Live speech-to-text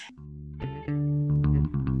Hey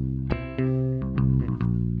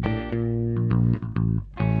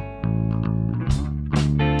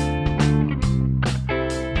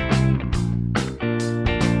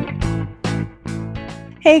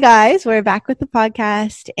guys, we're back with the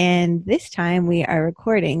podcast, and this time we are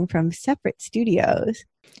recording from separate studios.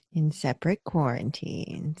 In separate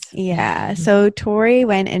quarantines. Yeah, so Tori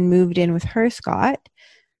went and moved in with her Scott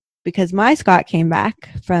because my Scott came back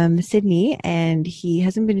from Sydney and he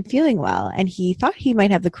hasn't been feeling well, and he thought he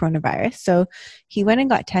might have the coronavirus. So he went and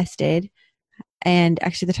got tested, and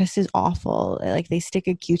actually the test is awful. Like they stick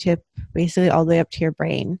a Q-tip basically all the way up to your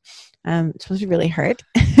brain. It's supposed to really hurt.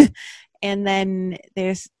 And then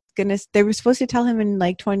they were supposed to tell him in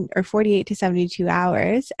like 20 or 48 to 72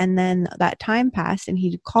 hours. And then that time passed and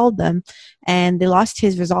he called them and they lost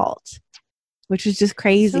his results, which was just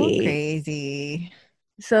crazy. So crazy.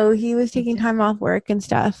 So he was taking time off work and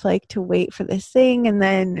stuff like to wait for this thing. And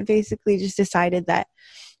then basically just decided that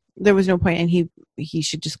there was no point and he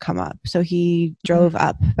should just come up. So he drove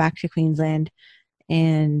up back to Queensland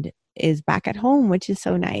and is back at home, which is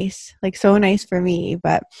so nice. Like so nice for me,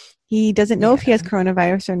 but he doesn't know if he has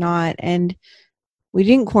coronavirus or not. And we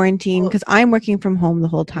didn't quarantine because I'm working from home the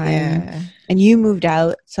whole time and you moved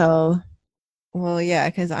out. So, well, yeah,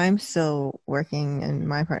 because I'm still working and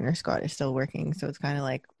my partner Scott is still working. So it's kind of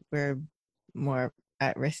like we're more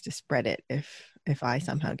at risk to spread it if I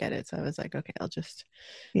somehow get it. So I was like, okay, I'll just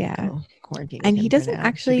go quarantine. And he doesn't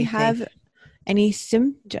actually have any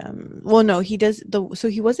symptom. Well, no, he does. So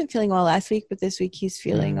he wasn't feeling well last week, but this week he's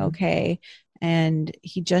feeling okay. And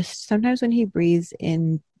he just, sometimes when he breathes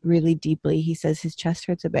in really deeply, he says his chest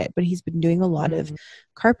hurts a bit, but he's been doing a lot of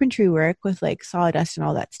carpentry work with like sawdust and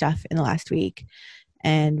all that stuff in the last week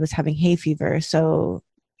and was having hay fever. So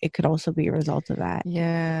it could also be a result of that.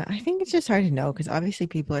 Yeah, I think it's just hard to know because obviously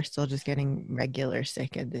people are still just getting regular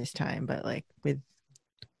sick at this time, but like with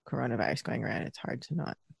coronavirus going around, it's hard to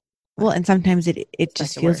not. Well, and sometimes it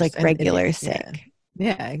just feels like regular sick.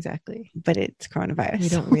 Yeah, exactly. But it's coronavirus. We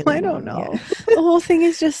don't really I don't know. The whole thing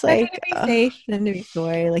is just like to be safe and to be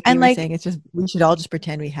sorry. Like you were saying, it's just we should all just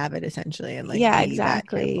pretend we have it essentially and like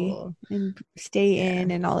exactly and stay in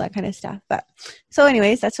and all that kind of stuff. But so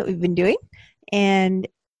anyways, that's what we've been doing. And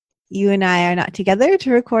you and I are not together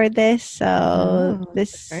to record this. So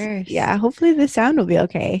hopefully the sound will be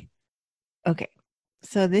okay. Okay.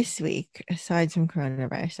 So this week, aside from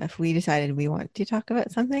coronavirus stuff, we decided we want to talk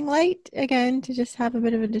about something light again to just have a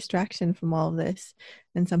bit of a distraction from all of this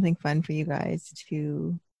and something fun for you guys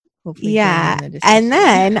to hopefully and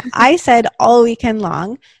then I said all weekend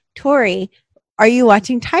long, Tori, are you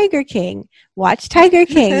watching Tiger King? Watch Tiger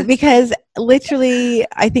King because literally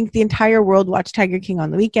I think the entire world watched Tiger King on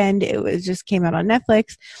the weekend. It was just came out on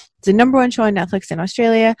Netflix. It's the number one show on Netflix in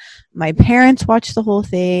Australia. My parents watched the whole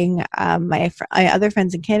thing. My other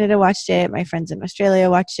friends in Canada watched it. My friends in Australia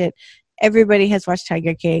watched it. Everybody has watched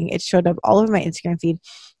Tiger King. It showed up all over my Instagram feed.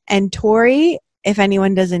 And Tori, if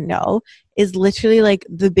anyone doesn't know, is literally like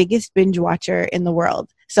the biggest binge watcher in the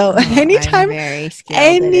world. So anytime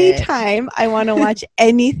I want to watch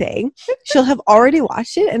anything, she'll have already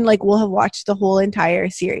watched it and like we'll have watched the whole entire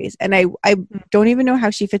series. And I don't even know how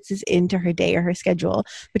she fits this into her day or her schedule,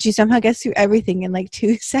 but she somehow gets through everything in like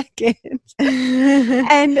 2 seconds.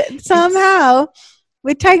 And somehow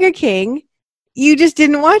with Tiger King, you just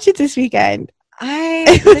didn't watch it this weekend.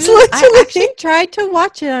 I actually tried to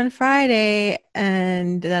watch it on Friday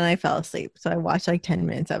and then I fell asleep. So I watched like 10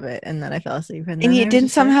 minutes of it and then I fell asleep. And you didn't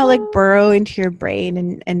somehow like burrow into your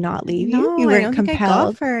brain and not leave you? You weren't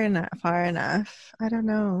compelled? Far enough. I don't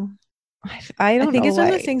know. I think it's one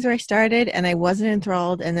of those things where I started and I wasn't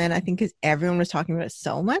enthralled. And then I think because everyone was talking about it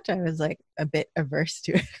so much, I was like a bit averse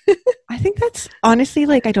to it. I think that's honestly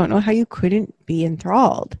like, I don't know how you couldn't be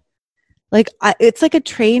enthralled. Like it's like a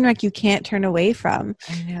train wreck you can't turn away from.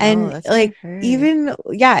 I know, and like even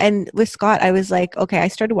and with Scott I was like, okay, I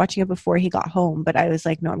started watching it before he got home, but I was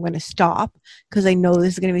like, no, I'm going to stop because I know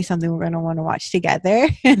this is going to be something we're going to want to watch together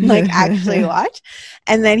and like actually watch.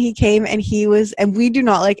 And then he came and and we do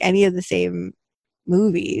not like any of the same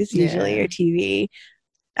movies usually or TV.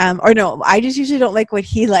 Or no, I just usually don't like what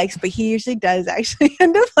he likes, but he usually does actually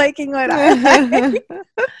end up liking what I like,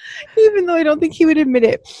 even though I don't think he would admit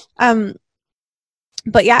it.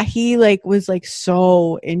 But yeah, he like was like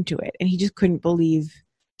so into it, and he just couldn't believe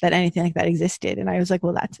that anything like that existed. And I was like,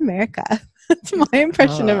 well, that's America. That's my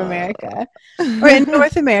impression of America, or in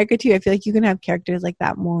North America too. I feel like you can have characters like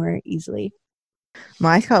that more easily.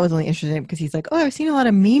 My Scott was only interested in it because he's like, oh, I've seen a lot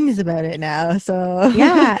of memes about it now. So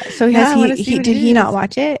yeah. So did he not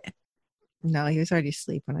watch it? No, he was already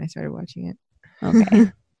asleep when I started watching it.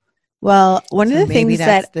 Okay. Well, one of So the maybe things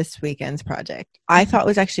that's that this weekend's project. I thought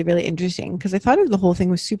was actually really interesting, because I thought of the whole thing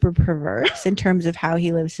was super perverse in terms of how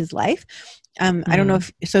he lives his life. I don't know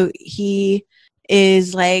if so. He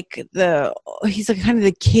is like he's like kind of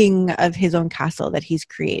the king of his own castle that he's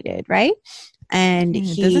created, right? And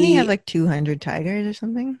Yeah, doesn't he have like 200 tigers or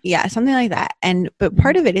something? yeah, something like that. But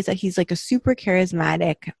part of it is that he's like a super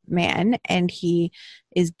charismatic man, and he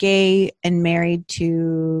is gay and married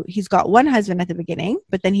to, he's got one husband at the beginning,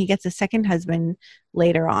 but then he gets a second husband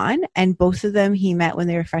later on, and both of them he met when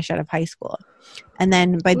they were fresh out of high school. And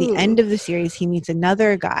then by the end of the series, he meets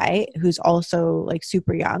another guy who's also like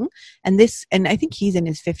super young, and I think he's in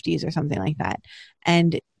his 50s or something like that,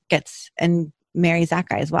 and marries that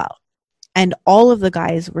guy as well. And all of the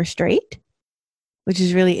guys were straight, which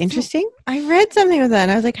is really interesting. I read something with that,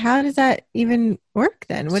 and I was like, how does that even work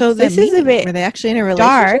then? What So does that this is a mean? bit Were they actually in a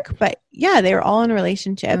relationship? dark, but yeah, they were all in a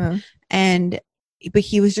relationship. But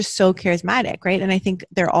he was just so charismatic, right? And I think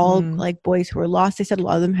they're all like boys who were lost. They said a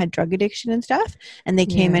lot of them had drug addiction and stuff, and they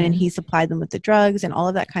came in and he supplied them with the drugs and all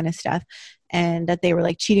of that kind of stuff. And that they were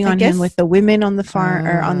like cheating on him with the women on the farm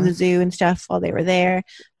or on the zoo and stuff while they were there.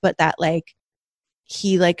 But that like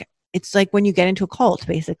he like, it's like when you get into a cult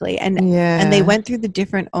basically. And they went through the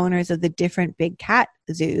different owners of the different big cat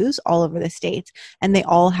zoos all over the States, and they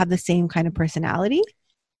all have the same kind of personality.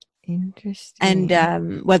 Interesting.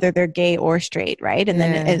 And whether they're gay or straight, right? And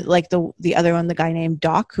then like the other one, the guy named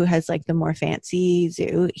Doc, who has like the more fancy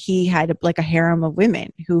zoo, he had like a harem of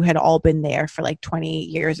women who had all been there for like 20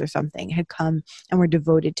 years or something, had come and were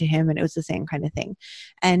devoted to him, and it was the same kind of thing.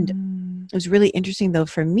 And it was really interesting though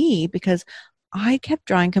for me, because I kept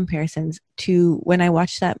drawing comparisons to when I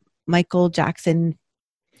watched that Michael Jackson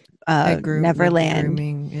Neverland.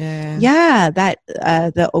 That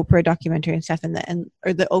the Oprah documentary and stuff,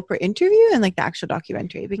 or the Oprah interview and like the actual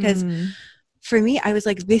documentary, because for me I was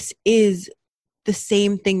like, this is the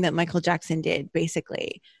same thing that Michael Jackson did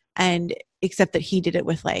basically, and except that he did it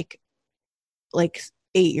with like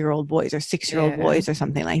 8-year-old boys or 6-year-old boys or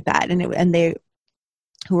something like that, and they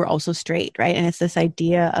who were also straight, right? And it's this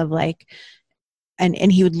idea of like,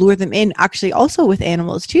 and he would lure them in, actually also with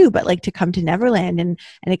animals too, but like to come to Neverland and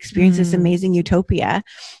experience this amazing utopia.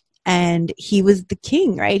 And he was the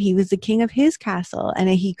king, right? He was the king of his castle, and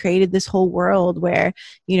he created this whole world where,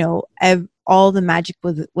 you know, all the magic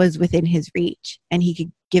was within his reach, and he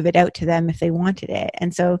could give it out to them if they wanted it.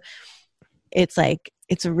 And so it's like,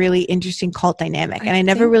 it's a really interesting cult dynamic. And I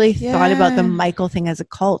never really thought about the Michael thing as a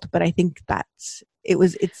cult, but I think it's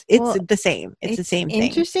the same. It's the same thing.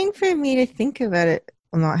 Interesting for me to think about it,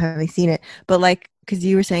 not having seen it, but like, because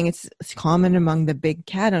you were saying it's common among the big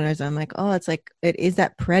cat owners. I'm like, oh, it's like, it is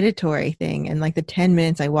that predatory thing. And like the 10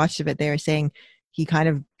 minutes I watched of it, they were saying he kind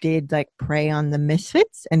of did like prey on the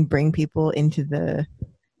misfits and bring people into the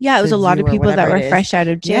it was a lot of people that were fresh out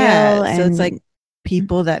of jail. So it's like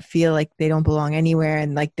people that feel like they don't belong anywhere,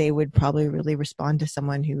 and like they would probably really respond to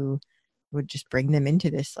someone who would just bring them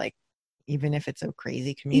into this, like, even if it's a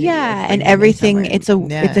crazy community. And everything, it's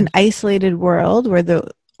an isolated world where the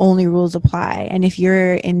only rules apply. And if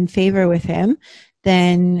you're in favor with him,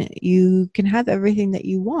 then you can have everything that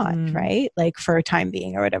you want, right? Like for a time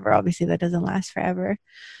being or whatever. Obviously that doesn't last forever.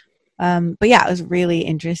 But yeah, it was really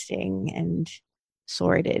interesting and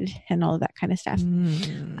sordid and all of that kind of stuff.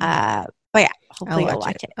 But yeah, hopefully you'll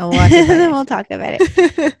watch it. I'll watch it. Then we'll talk about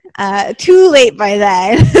it. Too late by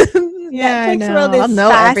then. I know. I'll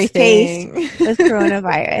know everything with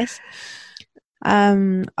coronavirus.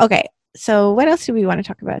 Okay, so what else do we want to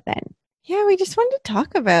talk about then? Yeah, we just wanted to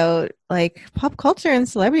talk about like pop culture and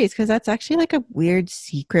celebrities, because that's actually like a weird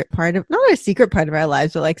secret part of, not a secret part of our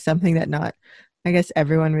lives, but like something that not, I guess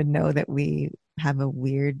everyone would know that we have a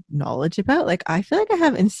weird knowledge about. Like I feel like I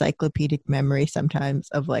have encyclopedic memory sometimes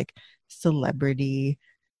of like celebrity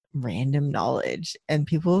random knowledge, and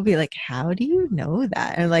people will be like, how do you know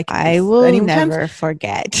that? And like, I will never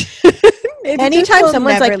forget. Anytime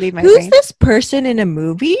someone's like, who's this person in a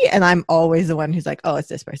movie, and I'm always the one who's like, oh, it's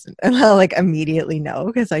this person, and I'll like immediately know,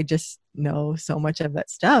 because I just know so much of that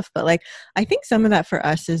stuff. But like, I think some of that for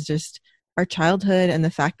us is just our childhood, and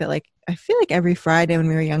the fact that like, I feel like every Friday when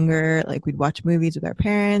we were younger, like we'd watch movies with our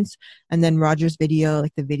parents, and then Rogers Video,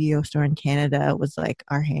 like the video store in Canada, was like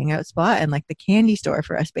our hangout spot, and like the candy store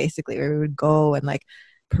for us basically, where we would go and like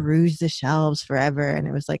peruse the shelves forever. And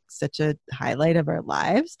it was like such a highlight of our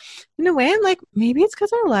lives in a way. And like, maybe it's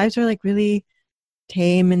because our lives were like really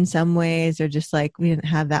tame in some ways, or just like we didn't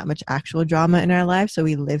have that much actual drama in our lives, so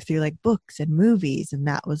we lived through like books and movies, and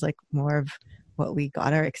that was like more of what we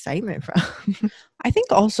got our excitement from. I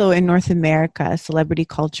think also in North America, celebrity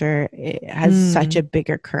culture has such a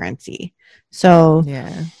bigger currency. So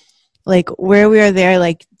like where we are there,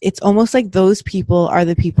 like it's almost like those people are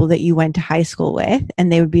the people that you went to high school with,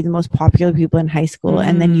 and they would be the most popular people in high school,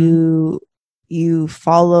 and then you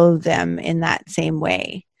follow them in that same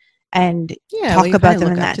way and talk about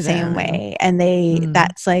them in that same way, and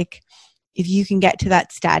that's like, if you can get to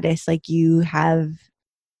that status, like you have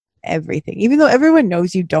everything, even though everyone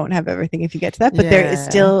knows you don't have everything if you get to that, but there is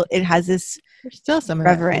still, it has this, there's still some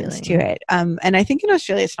reverence to it. And I think in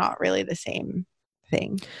Australia it's not really the same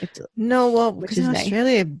thing. Because in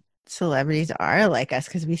Australia celebrities are like us,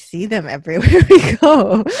 because we see them everywhere we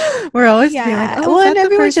go. We're always being like, oh, well, and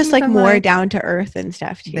everyone's just like more down to earth and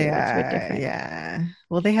stuff too. It's a bit different. Yeah.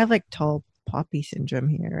 Well, they have like tall poppy syndrome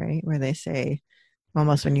here, right? Where they say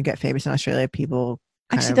almost when you get famous in Australia, people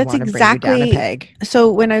actually, that's exactly.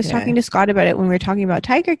 So when I was talking to Scott about it, when we were talking about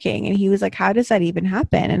Tiger King, and he was like, how does that even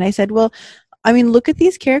happen? And I said, well, I mean, look at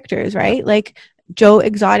these characters, right? Like Joe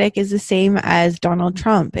Exotic is the same as Donald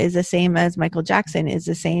Trump, is the same as Michael Jackson, is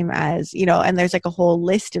the same as, you know, and there's like a whole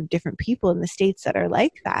list of different people in the States that are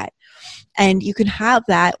like that. And you can have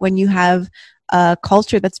that when you have a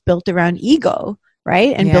culture that's built around ego,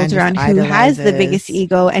 right? And built around who has the biggest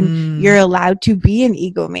ego, and you're allowed to be an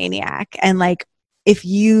egomaniac. And like, if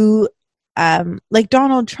you, like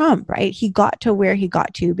Donald Trump, right? He got to where he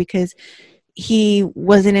got to because he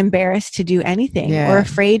wasn't embarrassed to do anything or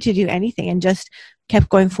afraid to do anything, and just kept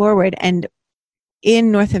going forward. And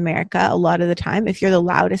in North America, a lot of the time, if you're the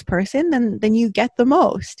loudest person, then you get the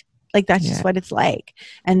most. Like that's just what it's like.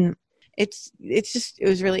 And it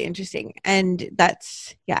was really interesting. And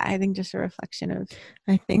that's, I think just a reflection of,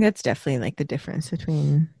 I think that's definitely like the difference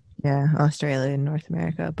between Australia and North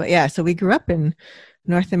America. But so we grew up in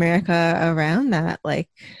North America around that like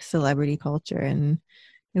celebrity culture, and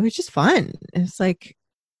it was just fun. It's like,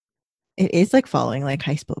 it is like following like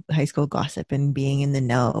high school gossip and being in the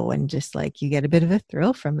know, and just like you get a bit of a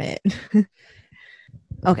thrill from it.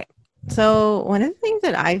 Okay. So one of the things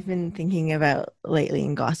that I've been thinking about lately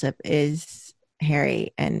in gossip is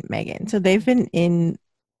Harry and Meghan. So they've been in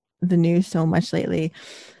the news so much lately,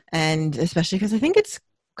 and especially because I think it's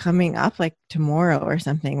coming up like tomorrow or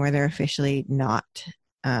something where they're officially not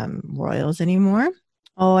royals anymore.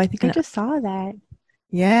 Oh, I think I just saw that.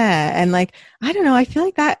 Yeah. And like, I don't know, I feel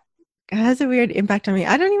like that has a weird impact on me.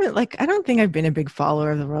 I don't think I've been a big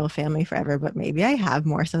follower of the royal family forever, but maybe I have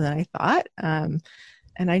more so than I thought. And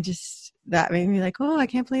that made me like, oh, I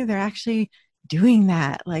can't believe they're actually doing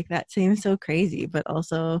that. Like, that seems so crazy. But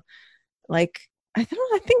also, like, I don't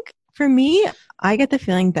know, I think for me, I get the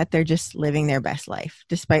feeling that they're just living their best life,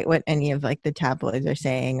 despite what any of like the tabloids are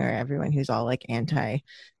saying, or everyone who's all like anti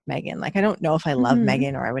Meghan. Like, I don't know if I love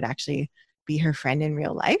Meghan or I would actually be her friend in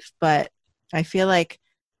real life, but I feel like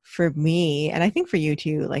for me, and I think for you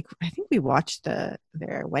too, like I think we watched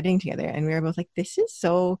their wedding together, and we were both like, this is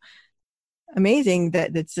so amazing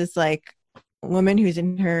that it's this like woman who's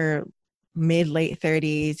in her late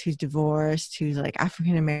 30s, who's divorced, who's like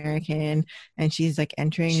African American, and she's like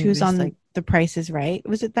entering. She was on like The Price is Right.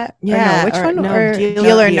 Was it that? Yeah. No, which one? No,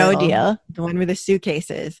 Deal or No Deal. The one with the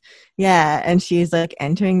suitcases. Yeah, and she's like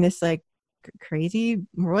entering this like crazy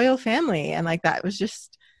royal family, and like that was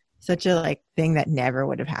just such a like thing that never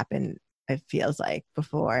would have happened, it feels like,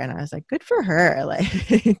 before. And I was like, good for her. Like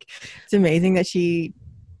it's amazing that she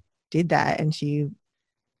did that, and she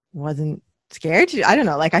wasn't scared to, I don't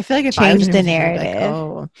know, like I feel like if I was the narrative, like,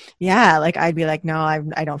 oh yeah, like I'd be like, no,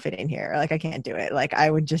 I don't fit in here, like I can't do it, like I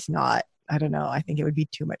would just not, I don't know, I think it would be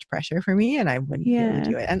too much pressure for me, and I wouldn't be able to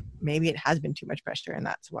do it. And maybe it has been too much pressure, and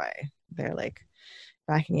that's why they're like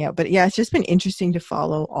backing out. But it's just been interesting to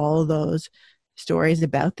follow all those stories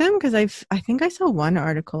about them, because I think I saw one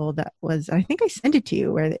article that was, I think I sent it to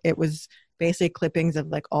you, where it was basically clippings of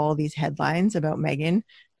like all these headlines about Meghan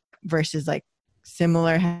versus like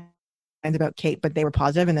similar headlines about Kate, but they were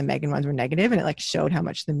positive, and the Meghan ones were negative, and it like showed how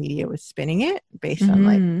much the media was spinning it based on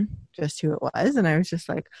like just who it was. And I was just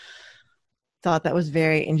like, thought that was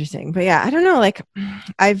very interesting. But I don't know, like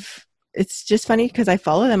it's just funny because I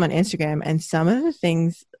follow them on Instagram, and some of the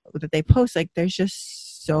things that they post, like there's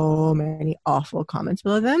just so many awful comments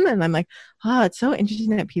below them, and I'm like, it's so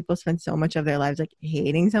interesting that people spend so much of their lives like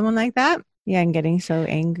hating someone like that. And getting so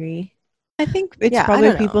angry. I think it's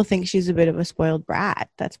probably people think she's a bit of a spoiled brat.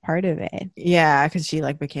 That's part of it. Yeah, because she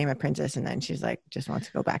like became a princess, and then she's like just wants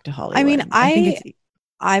to go back to Hollywood. I mean,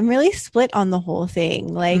 I'm really split on the whole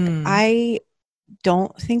thing. Like, I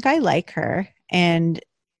don't think I like her, and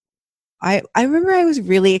I remember I was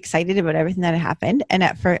really excited about everything that had happened, and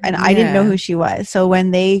I didn't know who she was. So when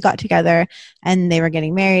they got together and they were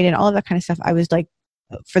getting married and all of that kind of stuff, I was like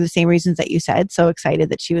for the same reasons that you said. So excited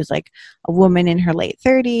that she was like a woman in her late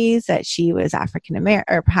 30s, that she was African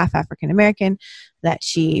American or half African American, that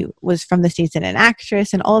she was from the States and an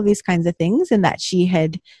actress and all of these kinds of things. And that she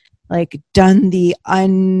had like done the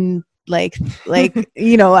unimaginable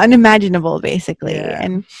basically.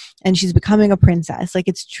 Yeah. And she's becoming a princess. Like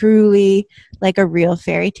it's truly like a real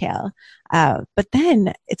fairy tale. But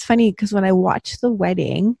then it's funny because when I watched the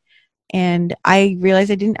wedding and I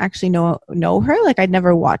realized I didn't actually know her, like I'd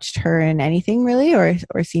never watched her in anything really, or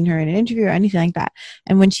seen her in an interview or anything like that.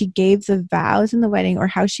 And when she gave the vows in the wedding, or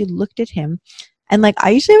how she looked at him, and like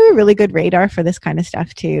I usually have a really good radar for this kind of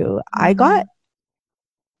stuff too. I got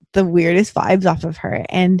the weirdest vibes off of her.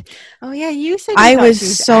 And oh yeah, you said I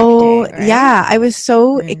was so acting, right? yeah, I was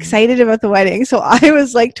so excited about the wedding. So I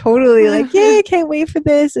was like totally like, yay, I can't wait for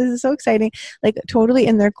this. This is so exciting. Like totally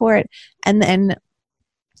in their court. And then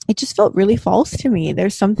it just felt really false to me.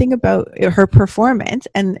 There's something about her performance,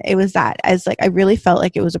 and it was that, as like I really felt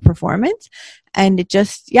like it was a performance, and it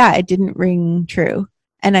just it didn't ring true.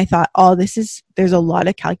 And I thought, oh, there's a lot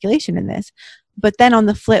of calculation in this. But then on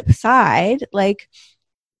the flip side, like,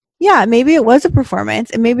 yeah, maybe it was a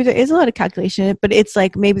performance and maybe there is a lot of calculation, but it's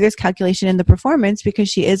like maybe there's calculation in the performance because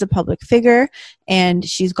she is a public figure and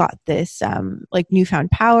she's got this like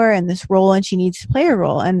newfound power and this role, and she needs to play a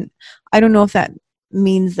role. And I don't know if that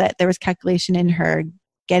means that there was calculation in her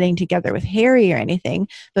getting together with Harry or anything,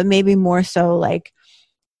 but maybe more so like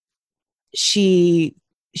she's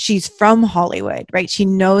from Hollywood, right? She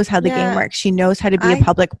knows how the game works. She knows how to be a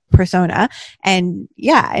public persona, and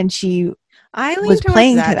she was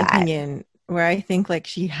playing to that opinion, where I think like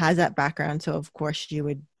she has that background, so of course she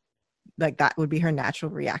would like that would be her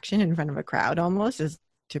natural reaction in front of a crowd, almost, is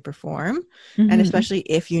to perform. And especially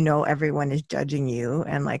if you know everyone is judging you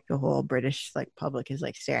and like the whole British like public is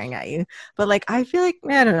like staring at you. But like I feel like,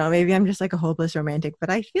 I don't know, maybe I'm just like a hopeless romantic, but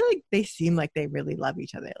I feel like they seem like they really love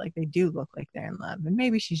each other. Like they do look like they're in love, and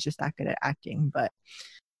maybe she's just that good at acting, but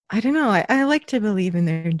I don't know. I like to believe in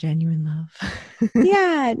their genuine love.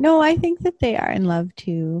 Yeah, no, I think that they are in love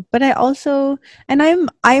too. But I also, and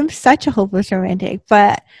I'm such a hopeless romantic,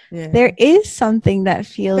 but there is something that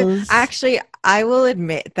feels. But actually, I will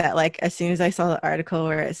admit that like as soon as I saw the article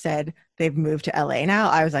where it said they've moved to LA now,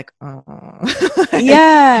 I was like, oh,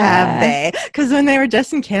 have they? Because when they were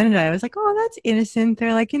just in Canada, I was like, oh, that's innocent.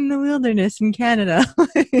 They're like in the wilderness in Canada. Well,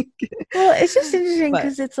 it's just interesting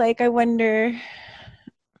because it's like I wonder.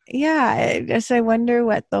 Yeah, I wonder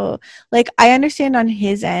what like I understand on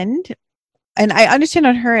his end, and I understand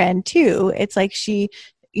on her end too. It's like she,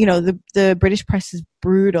 the British press is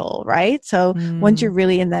brutal, right? So once you're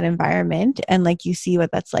really in that environment and like you see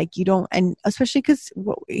what that's like, you don't, and especially because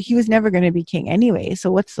he was never going to be king anyway.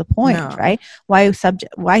 So what's the point, right? Why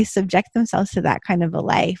subject themselves to that kind of a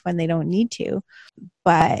life when they don't need to?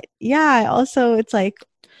 But yeah, also it's like,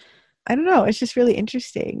 I don't know. It's just really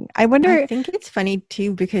interesting. I wonder. I think it's funny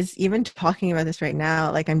too, because even talking about this right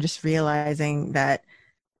now, like I'm just realizing that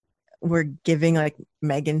we're giving like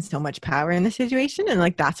Meghan so much power in this situation. And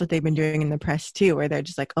like, that's what they've been doing in the press too, where they're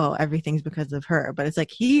just like, oh, everything's because of her. But it's like,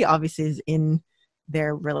 he obviously is in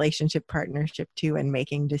their relationship partnership too and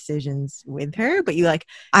making decisions with her. But you like,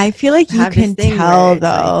 I feel like you can tell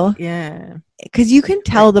though. Like, because you can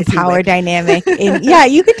tell the power dynamic in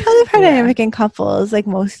you can tell the power dynamic in couples like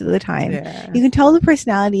most of the time. You can tell the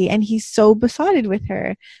personality, and he's so besotted with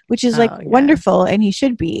her, which is like wonderful, and he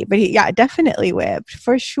should be, but he definitely whipped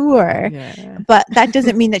for sure. But that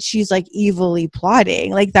doesn't mean that she's like evilly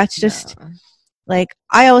plotting. Like that's just like,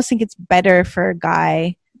 I always think it's better for a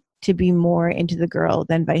guy to be more into the girl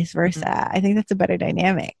than vice versa. I think that's a better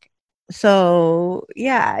dynamic. So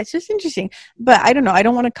yeah, it's just interesting. But I don't know, I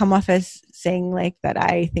don't want to come off as saying like that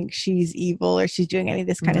I think she's evil or she's doing any of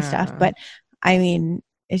this kind of stuff, but I mean,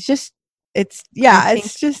 it's just it's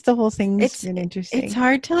just the whole thing's been interesting. It's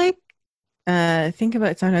hard to like think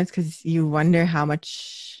about sometimes, because you wonder how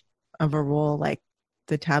much of a role like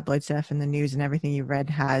the tabloid stuff and the news and everything you read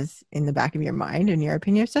has in the back of your mind and your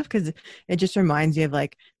opinion of stuff, because it just reminds you of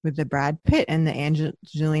like with the Brad Pitt and the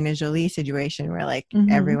Angelina Jolie situation, where like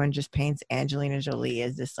everyone just paints Angelina Jolie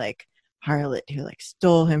as this like harlot who like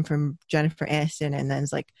stole him from Jennifer Aniston and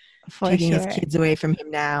then's like taking his kids away from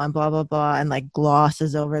him now and blah blah blah, and like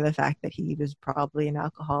glosses over the fact that he was probably an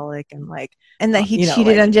alcoholic and that he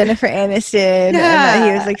cheated on Jennifer Aniston and that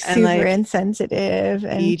he was like super insensitive,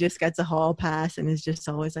 and he just gets a hall pass and is just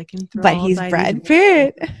always like enthralled. But he's Brad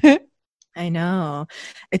Pitt. I know.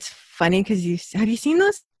 It's funny because have you seen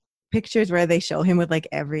those pictures where they show him with like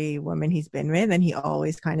every woman he's been with, and he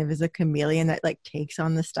always kind of is a chameleon that like takes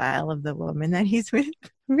on the style of the woman that he's with.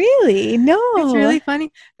 Really? No. It's really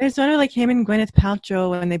funny. There's one of like him and Gwyneth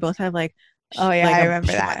Paltrow when they both have like Oh yeah, like I a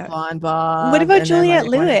remember short that. blonde bob. What about and then, Juliette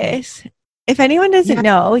like, one of them- Lewis? If anyone doesn't Yeah,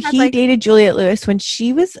 know, had, he like- dated Juliette Lewis when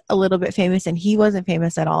she was a little bit famous and he wasn't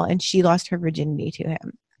famous at all, and she lost her virginity to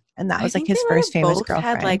him. And that was I like think his they first famous both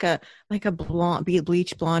girlfriend. had like a blonde,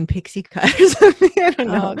 bleach blonde pixie cut or something. I don't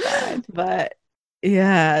know. Oh god. But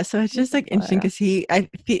yeah, so it's just like interesting because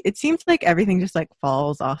it seems like everything just like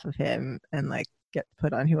falls off of him and like gets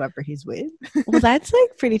put on whoever he's with. Well, that's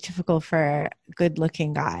like pretty typical for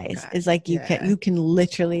good-looking guys. Is like you can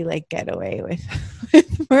literally like get away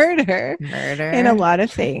with murder in a lot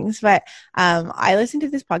of things. But I listened to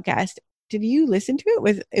this podcast. Did you listen to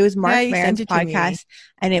it? It was Mark Maron's podcast,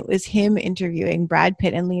 and it was him interviewing Brad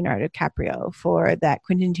Pitt and Leonardo DiCaprio for that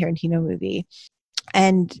Quentin Tarantino movie.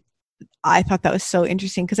 And I thought that was so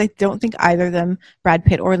interesting because I don't think either of them, Brad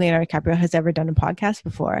Pitt or Leonardo DiCaprio, has ever done a podcast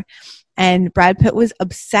before. And Brad Pitt was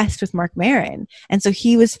obsessed with Mark Maron. And so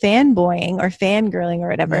he was fanboying or fangirling or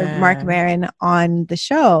whatever Mark Maron on the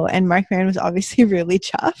show. And Mark Maron was obviously really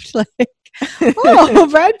chuffed. Like, oh,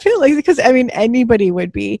 Brad Pitt, like, because I mean, anybody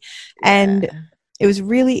would be. And it was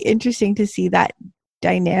really interesting to see that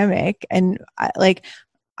dynamic. And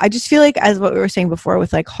I just feel like, as what we were saying before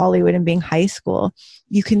with like Hollywood and being high school,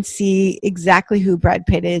 you can see exactly who Brad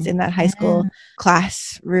Pitt is in that high school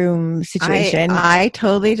classroom situation. I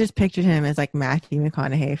totally just pictured him as like Matthew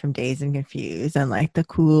McConaughey from Dazed and Confused, and like the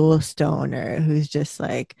cool stoner who's just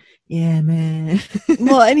like, yeah, man.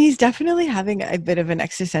 Well, and he's definitely having a bit of an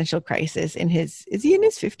existential crisis is he in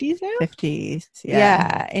his 50s now? 50s.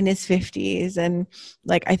 Yeah, in his 50s. And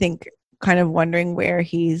like, I think kind of wondering where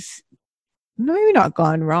he's maybe not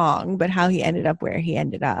gone wrong, but how he ended up where he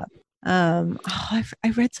ended up. I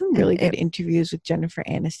read some really good interviews with Jennifer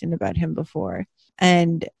Aniston about him before,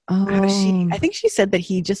 and I think she said that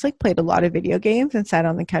he just like played a lot of video games and sat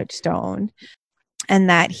on the couch stoned, and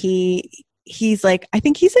that he's like, I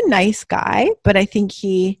think he's a nice guy, but I think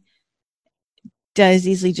he does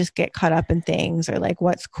easily just get caught up in things or like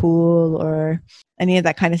what's cool or any of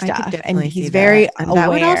that kind of stuff, and he's very aware. That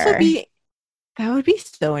would also be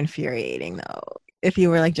so infuriating though, if you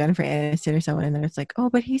were like Jennifer Aniston or someone and then it's like, oh,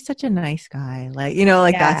 but he's such a nice guy, like, you know,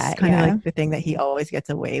 like that's kind of like the thing that he always gets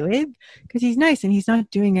away with because he's nice and he's not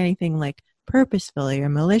doing anything like purposefully or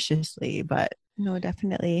maliciously. But no,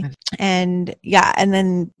 definitely. And and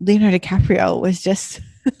then Leonardo DiCaprio was just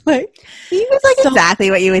like, he was like exactly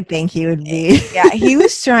what you would think he would be. He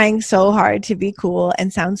was trying so hard to be cool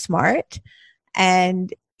and sound smart,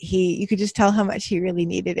 and you could just tell how much he really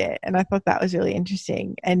needed it. And I thought that was really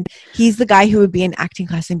interesting. And he's the guy who would be in acting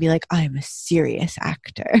class and be like, I'm a serious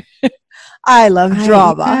actor. I love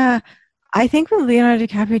drama. I think with Leonardo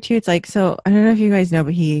DiCaprio too, it's like, so I don't know if you guys know,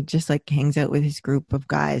 but he just like hangs out with his group of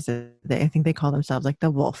guys. I think they call themselves like the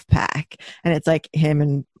Wolf Pack. And it's like him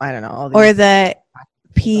and I don't know. All these, or the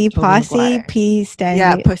P Posse, P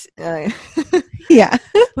stand. Yeah.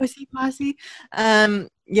 Pussy Posse. And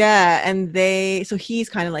so he's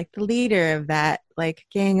kind of like the leader of that like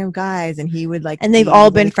gang of guys, and he would like, and they've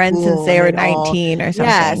all been friends since they were 19 or something.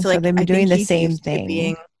 Yeah, so like, they've been doing the same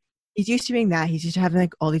thing. He's used to being that. He's used to having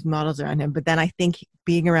like all these models around him. But then I think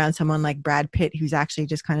being around someone like Brad Pitt, who's actually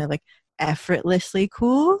just kind of like effortlessly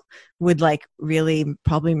cool, would like really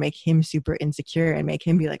probably make him super insecure and make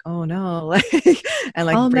him be like, oh no, like, and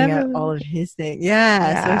like bring out all of his things. So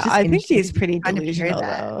I think he's pretty delusional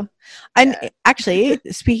though. And actually,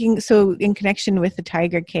 speaking in connection with the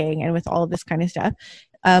Tiger King and with all of this kind of stuff,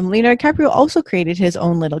 Leonardo DiCaprio also created his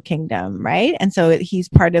own little kingdom, right? And so he's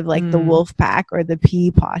part of like the Wolf Pack or the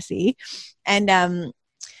P Posse, and and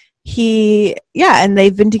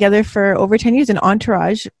they've been together for over 10 years, and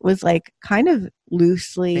Entourage was like kind of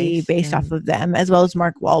loosely based off of them, as well as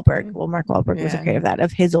Mark Wahlberg. Well, Mark Wahlberg was a creator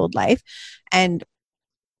of his old life. And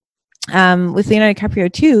with Leonardo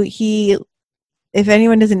DiCaprio too, he, if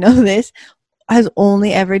anyone doesn't know this, has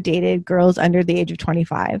only ever dated girls under the age of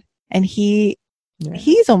 25, and he's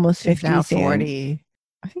almost 50 now, soon. 40.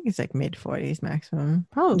 I think it's like mid 40s maximum,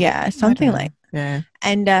 probably. Something like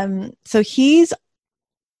and so he's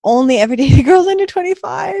only ever dated girls under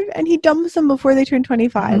 25, and he dumps them before they turn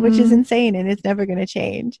 25, which is insane, and it's never going to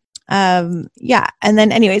change. And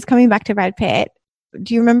then anyways, coming back to Brad Pitt,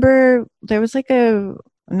 do you remember there was like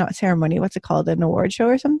not ceremony, what's it called, an award show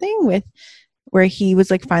or something where he was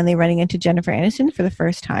like finally running into Jennifer Aniston for the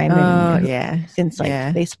first time since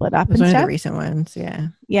they split up. It was and one stuff. Of the recent ones.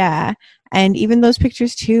 Yeah. And even those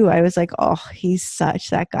pictures too, I was like, oh, he's such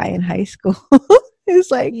that guy in high school. It's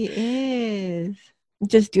like, he is.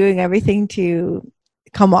 just doing everything to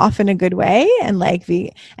come off in a good way, and like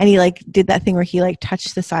and he like did that thing where he like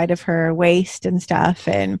touched the side of her waist and stuff,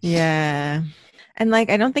 and Yeah. And like,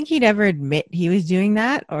 I don't think he'd ever admit he was doing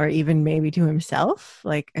that, or even maybe to himself.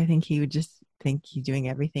 Like, I think he would just think he's doing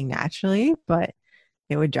everything naturally, but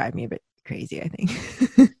it would drive me a bit crazy, I think.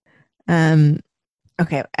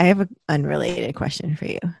 Okay, I have an unrelated question for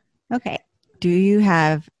you. okay. Do you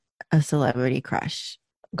have a celebrity crush,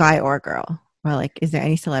 guy or girl? Or like, is there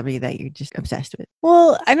any celebrity that you're just obsessed with?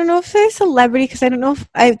 Well, I don't know if they're celebrity, because I don't know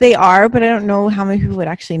if they are, but I don't know how many people would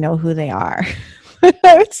actually know who they are.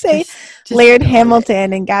 I would say Just Laird go with it.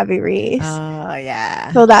 Hamilton and Gabby Reese. Oh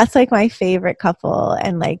yeah. So that's like my favorite couple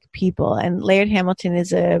and like people. And Laird Hamilton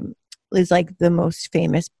is like the most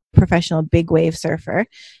famous professional big wave surfer,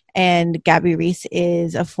 and Gabby Reese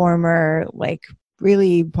is a former like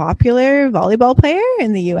really popular volleyball player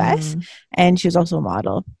in the US, and she was also a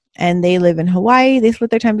model. And they live in Hawaii. They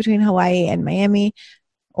split their time between Hawaii and Miami,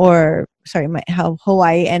 or sorry,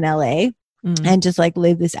 Hawaii and LA, and just like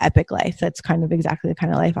live this epic life. That's kind of exactly the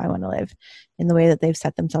kind of life I want to live, in the way that they've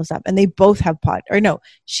set themselves up. And they both have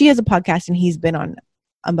she has a podcast and he's been on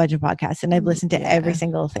a bunch of podcasts, and I've listened to every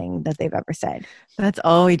single thing that they've ever said. That's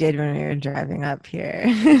all we did when we were driving up here,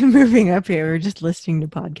 moving up here. We were just listening to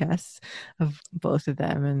podcasts of both of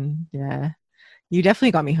them. And yeah, you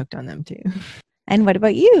definitely got me hooked on them too. And what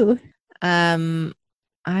about you? I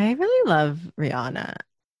really love Rihanna.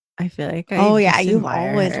 I feel like you've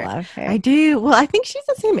always loved her. I do. Well, I think she's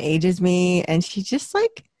the same age as me, and she just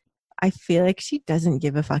like, I feel like she doesn't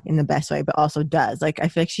give a fuck in the best way, but also does. Like, I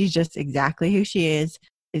feel like she's just exactly who she is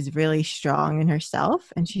really strong in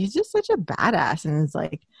herself, and she's just such a badass, and is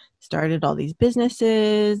like started all these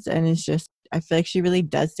businesses, and it's just, I feel like she really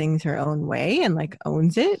does things her own way and like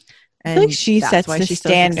owns it. And I feel like she sets the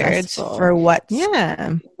standards for what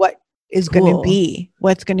is going to be,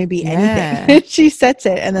 what's going to be anything. She sets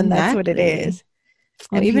it, and then that's what it is.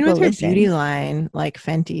 And even with her beauty line, like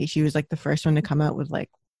Fenty, she was like the first one to come out with like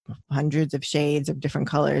hundreds of shades of different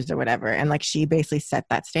colors or whatever. And like, she basically set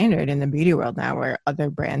that standard in the beauty world now, where other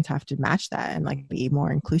brands have to match that and like be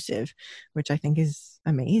more inclusive, which I think is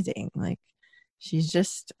amazing. Like, she's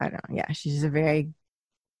just, I don't know. Yeah, she's a very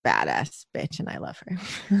badass bitch, and I love her.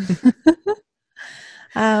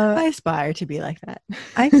 I aspire to be like that.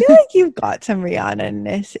 I feel like you've got some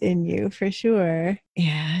Rihanna-ness in you for sure.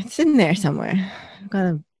 Yeah, it's in there somewhere. I've got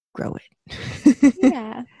to grow it.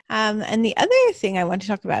 Yeah. And the other thing I want to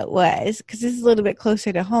talk about was, because this is a little bit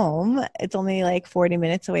closer to home, it's only like 40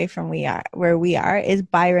 minutes away from where we are, is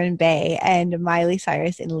Byron Bay and Miley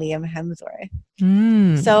Cyrus and Liam Hemsworth.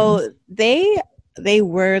 So they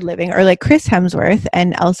were living, or like Chris Hemsworth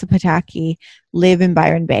and Elsa Pataki live in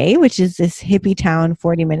Byron Bay, which is this hippie town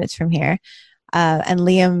 40 minutes from here. And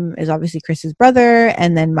Liam is obviously Chris's brother,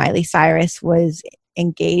 and then Miley Cyrus was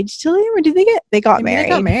engaged to Liam, or they got married? They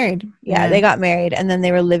got married. Yeah, they got married, and then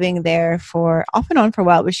they were living there for off and on for a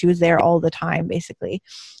while, but she was there all the time basically.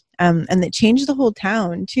 And it changed the whole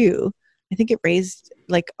town too. I think it raised,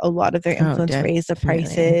 like, a lot of their influence, raised the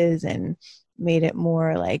prices and made it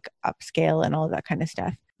more like upscale and all that kind of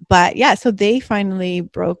stuff. But yeah, so they finally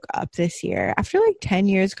broke up this year after like 10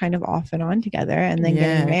 years kind of off and on together, and then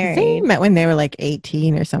getting married. They met when they were like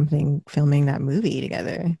 18 or something, filming that movie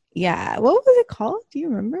together. Yeah. What was it called? Do you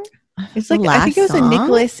remember? It's like, I think it was a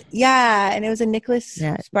Nicholas. Yeah. And it was a Nicholas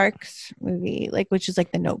Sparks movie, like, which is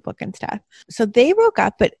like The Notebook and stuff. So they broke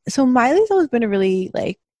up, but so Miley's always been a really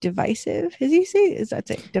like divisive,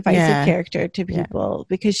 divisive character to people,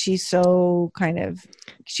 because she's so kind of,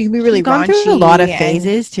 she can be really gone raunchy, through a lot of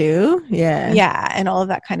phases too. And all of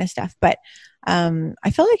that kind of stuff. But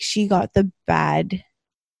I felt like she got the bad,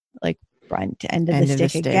 like, brunt end of the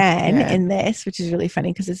stick again in this, which is really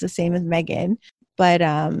funny because it's the same as Megan. But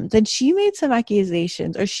then she made some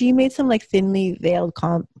accusations, or she made some like thinly veiled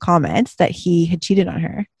comments that he had cheated on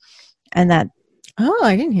her, and that. Oh,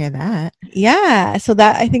 I didn't hear that. Yeah. So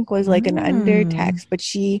that, I think, was like an undertext, but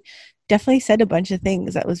she definitely said a bunch of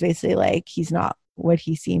things that was basically like, he's not what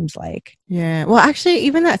he seems like. Yeah. Well, actually,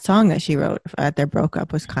 even that song that she wrote at their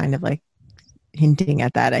breakup was kind of like hinting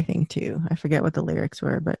at that, I think, too. I forget what the lyrics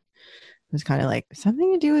were, but it was kind of like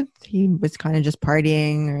something to do with he was kind of just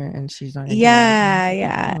partying, and she's on.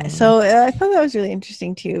 Yeah. So I thought that was really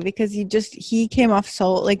interesting too, because he came off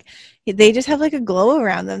so like, they just have like a glow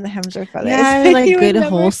around them, the Hemsworth brothers. Yeah, like good,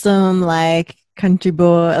 wholesome, like country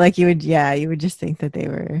boy. Like you would just think that they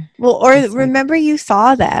were. Well, or remember, you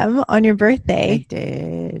saw them on your birthday. I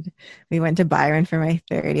did. We went to Byron for my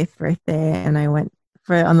 30th birthday, and I went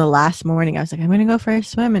on the last morning, I was like, I'm gonna go for a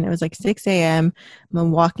swim, and it was like 6 a.m.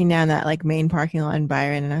 I'm walking down that like main parking lot in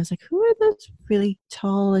Byron, and I was like, who are those really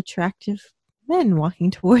tall, attractive men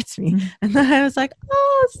walking towards me? And then I was like,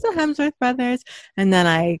 oh, it's the Hemsworth brothers. And then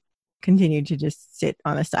I continued to just sit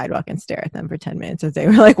on a sidewalk and stare at them for 10 minutes as they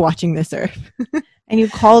were like watching the surf. And you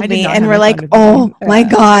called I did me not and have were my like, phone with me. oh my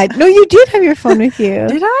God. No, you did have your phone with you.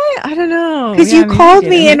 Did I don't know. Because Yeah, you maybe I called did.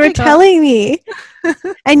 me and Maybe were I got- telling me.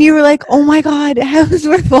 And you were like, oh my God,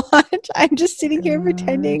 Hemsworth watch. I'm just sitting here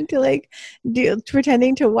pretending to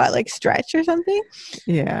what, like stretch or something?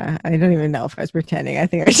 Yeah, I don't even know if I was pretending. I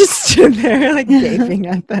think I just stood there like gaping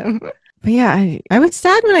at them. But yeah, I was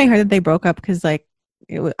sad when I heard that they broke up because like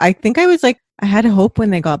I think I was like I had hope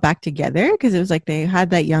when they got back together because it was like they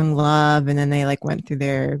had that young love and then they like went through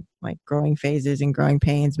their like growing phases and growing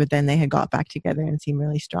pains, but then they had got back together and seemed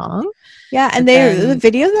really strong. Yeah, and the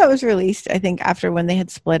video that was released, I think, after when they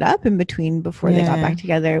had split up in between before they got back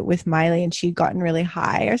together with Miley, and she'd gotten really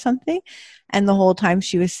high or something, and the whole time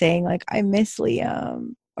she was saying like, "I miss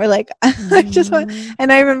Liam," or like, "I just want."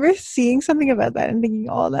 And I remember seeing something about that and thinking,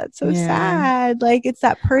 "Oh, that's so sad." Like it's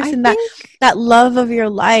that person that love of your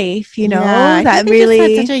life, you know, that really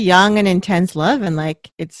just had such a young and intense love, and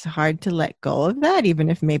like it's hard to let go of that, even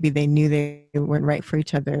if maybe they knew they weren't right for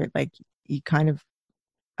each other. Like you kind of,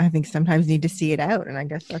 I think sometimes need to see it out, and I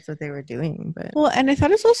guess that's what they were doing. But well, and I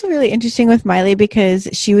thought it was also really interesting with Miley because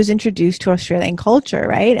she was introduced to Australian culture,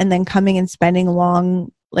 right? And then coming and spending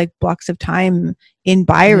long like blocks of time in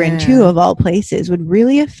Byron too, of all places, would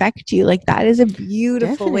really affect you. Like that is a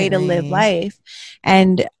beautiful way to live life.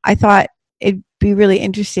 And I thought it'd be really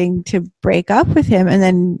interesting to break up with him, and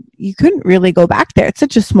then you couldn't really go back there. It's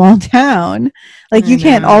such a small town. Like you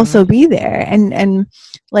can't also be there, and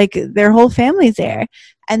like their whole family's there.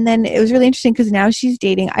 And then it was really interesting because now she's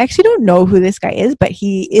dating. I actually don't know who this guy is, but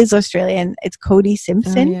he is Australian. It's Cody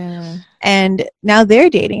Simpson. And now they're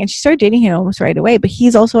dating, and she started dating him almost right away, but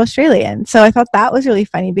he's also Australian. So I thought that was really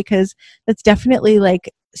funny because that's definitely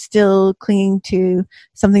like still clinging to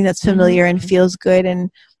something that's familiar and feels good. And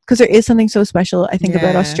because there is something so special, I think,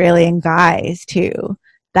 about Australian guys too,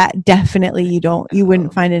 that definitely you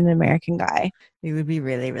wouldn't find in an American guy. It would be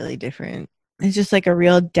really, really different. It's just like a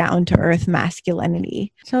real down to earth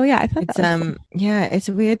masculinity. So yeah, I thought it's that was cool. Yeah, it's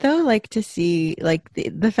weird though, like to see like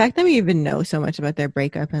the fact that we even know so much about their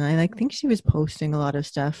breakup, and I like think she was posting a lot of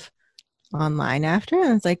stuff online after,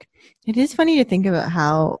 and it's like it is funny to think about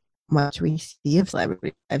how much we see of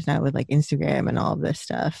celebrity lives now with like Instagram and all of this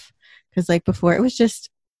stuff, because like before it was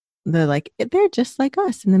just they're just like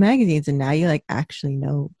us in the magazines, and now you like actually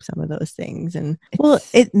know some of those things. And well,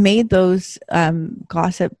 it made those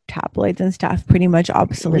gossip tabloids and stuff pretty much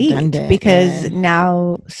obsolete because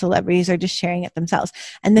now celebrities are just sharing it themselves.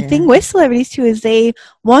 And the thing with celebrities too is they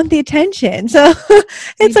want the attention, so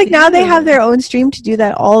it's like now they have their own stream to do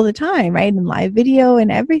that all the time, right? And live video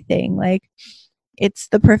and everything. Like it's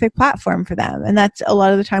the perfect platform for them, and that's a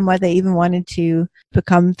lot of the time why they even wanted to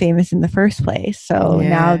become famous in the first place. So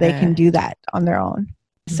now they can do that on their own.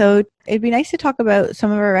 So it'd be nice to talk about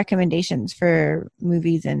some of our recommendations for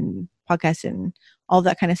movies and podcasts and all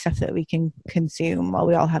that kind of stuff that we can consume while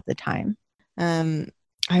we all have the time. I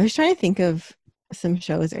was trying to think of some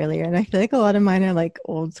shows earlier, and I feel like a lot of mine are like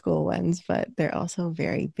old school ones, but they're also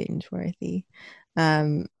very binge worthy.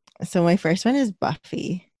 So my first one is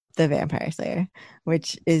Buffy the Vampire Slayer,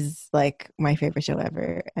 which is like my favorite show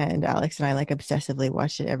ever, and Alex and I like obsessively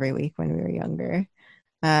watched it every week when we were younger.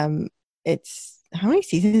 It's how many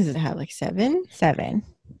seasons does it have? Like 7?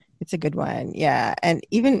 It's a good one. Yeah. And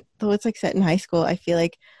even though it's like set in high school, I feel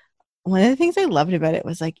like one of the things I loved about it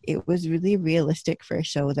was like it was really realistic for a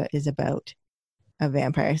show that is about a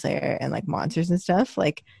vampire slayer and like monsters and stuff.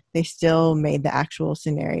 Like they still made the actual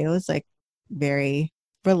scenarios like very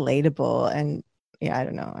relatable, and yeah, I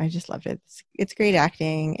don't know. I just loved it. It's great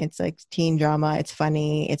acting. It's like teen drama. It's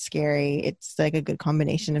funny. It's scary. It's like a good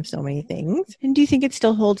combination of so many things. And do you think it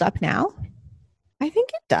still holds up now? I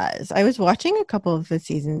think it does. I was watching a couple of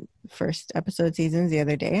the first episode seasons the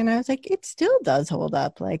other day, and I was like, it still does hold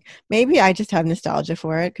up. Like maybe I just have nostalgia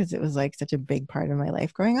for it because it was like such a big part of my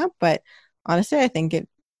life growing up. But honestly, I think it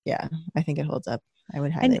holds up. I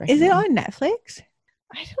would highly recommend. Is it on Netflix?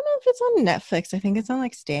 I don't know if it's on Netflix. I think it's on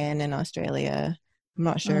like Stan in Australia. I'm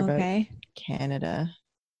not sure about Canada,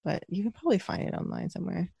 but you can probably find it online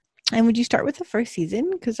somewhere. And would you start with the first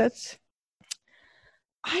season? Because I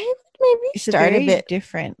would maybe start a bit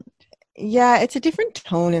different. Yeah, it's a different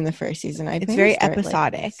tone in the first season. It's very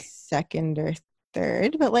episodic. Like second or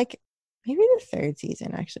third, but like maybe the third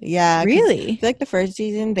season actually. Yeah, really. Like the first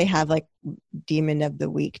season, they have like Demon of the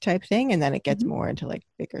Week type thing, and then it gets more into like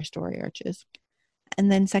bigger story arches.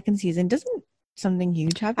 And then second season, doesn't something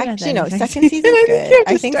huge happen? Actually, no, second season's good.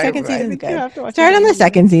 I think second season's good. Start on the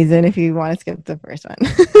second season if you want to skip the first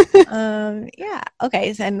one. Yeah.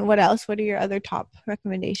 Okay. So, and what else? What are your other top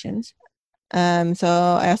recommendations? So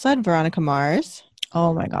I also had Veronica Mars.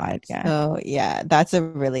 Oh my God. Yeah. So yeah, that's a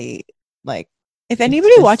really like, if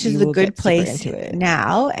anybody watches The Good Place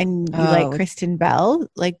now and you like Kristen Bell,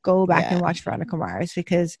 like go back and watch Veronica Mars,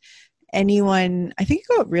 because anyone, I think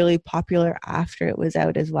it got really popular after it was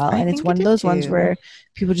out as well. And it's one of those ones where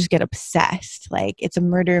people just get obsessed. Like it's a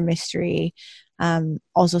murder mystery,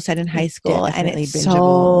 also set in high school, and it's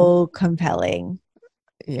so compelling.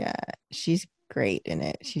 Yeah, she's great in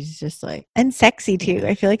it. She's just like, and sexy too.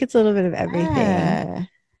 I feel like it's a little bit of everything. Yeah.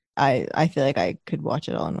 I feel like I could watch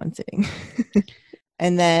it all in one sitting.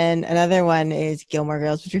 And then another one is Gilmore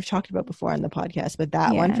Girls, which we've talked about before on the podcast, but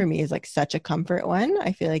that one for me is like such a comfort one.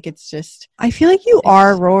 I feel like it's just, I feel like you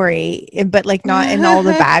are Rory, but like not in all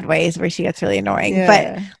the bad ways where she gets really annoying,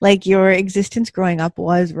 but like your existence growing up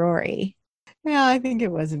was Rory. Yeah, I think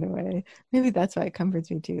it was in a way. Maybe that's why it comforts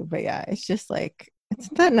me too. But yeah, it's just like, it's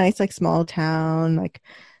that nice, like small town, like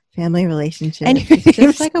family relationship, and it's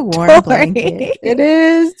just like a warm blanket. It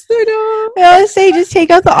is. I always say just take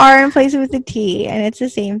out the R and replace it with the T, and it's the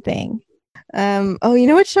same thing. Oh, you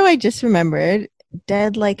know what show I just remembered?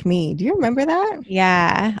 Dead Like Me. Do you remember that?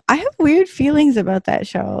 Yeah, I have weird feelings about that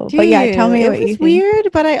show. But yeah, tell me what you think. It was weird,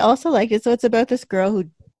 but I also liked it. So it's about this girl who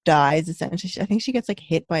dies essentially. I think she gets like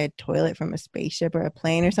hit by a toilet from a spaceship or a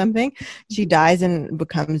plane or something. She dies and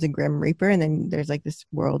becomes a Grim Reaper, and then there's like this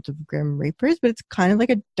world of Grim Reapers, but it's kind of like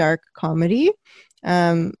a dark comedy.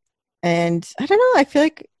 And I don't know, I feel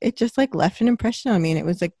like it just like left an impression on me, and it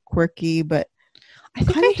was like quirky, but I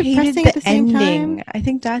think I hated the ending. I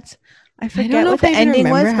think that's, I forget what the ending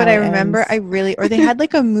was, but I remember I really, or they had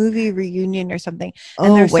like a movie reunion or something,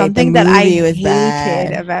 and there's something that I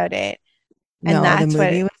hated about it. And no, that's the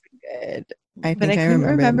movie was good. I couldn't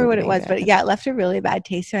remember what it was, but yeah, it left a really bad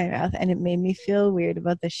taste in my mouth, and it made me feel weird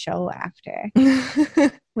about the show after,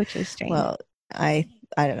 which was strange. Well, I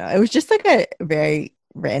don't know. It was just like a very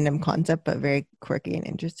random concept, but very quirky and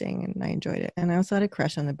interesting, and I enjoyed it. And I also had a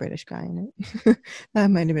crush on the British guy in it.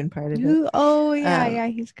 That might have been part of it. Oh yeah,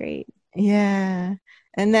 he's great. Yeah,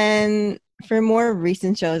 and then for more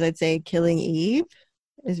recent shows, I'd say Killing Eve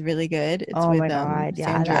is really good. It's with, my God,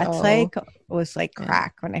 Sandra that's was like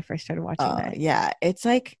crack when I first started watching that. Yeah, it's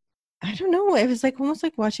like, I don't know, it was like almost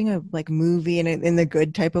like watching a like movie in the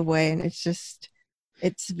good type of way, and it's just,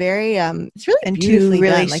 it's very it's really, and beautifully two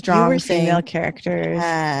really done. Like strong female characters.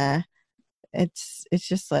 It's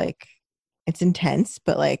just like, it's intense,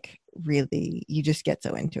 but like really you just get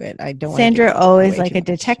so into it. I don't. Sandra Oh is like a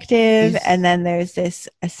detective, and then there's this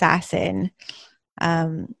assassin,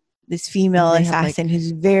 this female assassin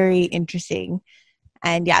who's very interesting,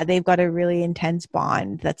 and yeah, they've got a really intense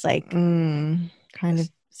bond that's like kind of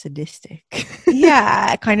sadistic.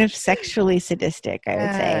 Yeah, kind of sexually sadistic, I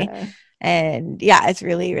would say. And yeah, it's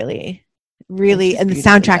really, really, really, and the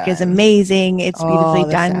soundtrack is amazing. It's beautifully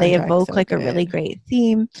done. They evoke like a really great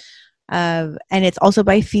theme, and it's also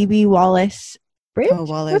by Phoebe Waller-Bridge.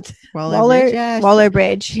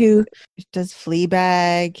 Waller-Bridge, who does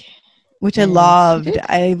Fleabag, which I loved.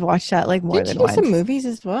 I've watched that like more than once. Did she do some movies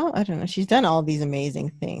as well? I don't know. She's done all these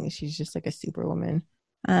amazing things. She's just like a superwoman.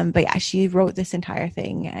 But yeah, she wrote this entire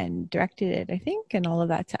thing and directed it, I think, and all of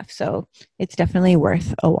that stuff. So it's definitely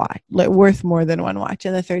worth a watch, worth more than one watch.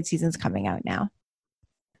 And the third season's coming out now.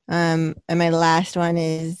 And my last one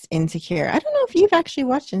is Insecure. I don't know if you've actually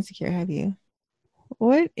watched Insecure, have you?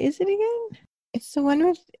 What is it again? It's the one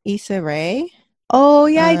with Issa Rae. Oh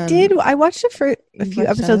yeah, I did. I watched it for a few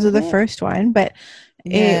episodes of the first one, but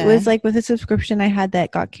it was like with a subscription I had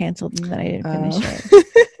that got canceled, and then I didn't finish it.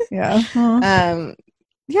 Yeah.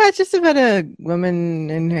 Yeah, it's just about a woman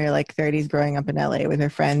in her like 30s growing up in LA with her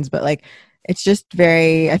friends, but like it's just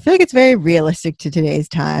very, I feel like it's very realistic to today's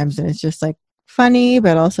times, and it's just like funny,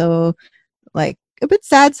 but also like a bit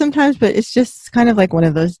sad sometimes, but it's just kind of like one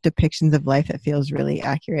of those depictions of life that feels really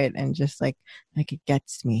accurate, and just like it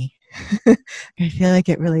gets me. I feel like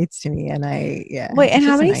it relates to me, and Wait, and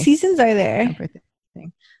how many seasons are there?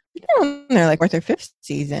 They're like fourth or fifth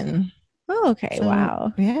season. Oh, okay. So,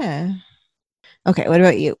 wow. Yeah. Okay, what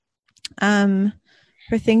about you?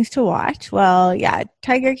 For things to watch, well, yeah,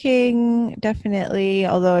 Tiger King, definitely,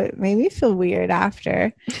 although it made me feel weird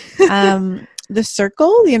after. The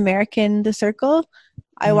Circle, The Circle,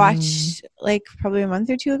 I watched like probably a month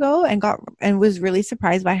or two ago, and was really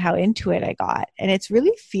surprised by how into it I got. And it's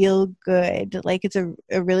really feel good. Like it's a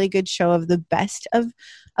really good show of the best of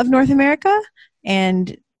North America,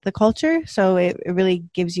 and the culture. So it really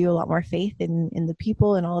gives you a lot more faith in the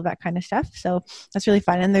people and all of that kind of stuff. So that's really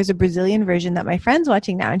fun. And there's a Brazilian version that my friend's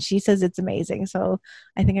watching now, and she says it's amazing. So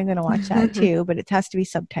I think I'm going to watch that too, but it has to be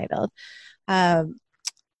subtitled.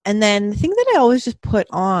 And then the thing that I always just put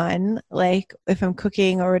on, like if I'm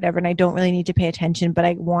cooking or whatever, and I don't really need to pay attention, but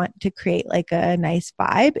I want to create like a nice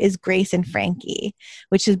vibe, is Grace and Frankie,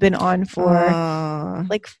 which has been on for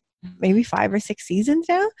like maybe 5 or 6 seasons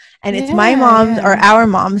now. And it's my mom's or our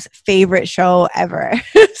mom's favorite show ever.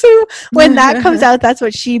 So when that comes out, that's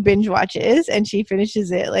what she binge watches, and she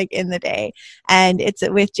finishes it like in the day. And it's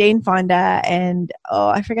with Jane Fonda and,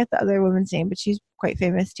 I forget the other woman's name, but she's quite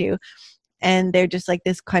famous too. And they're just like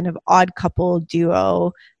this kind of odd couple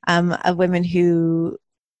duo of women who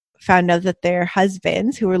found out that their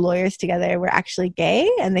husbands, who were lawyers together, were actually gay.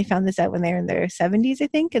 And they found this out when they were in their 70s, I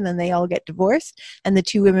think. And then they all get divorced. And the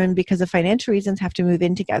two women, because of financial reasons, have to move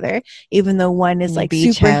in together, even though one is like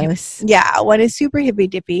one is super hippy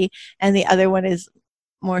dippy, and the other one is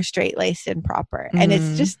more straight laced and proper. And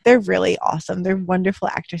it's just, they're really awesome. They're wonderful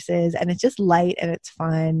actresses, and it's just light and it's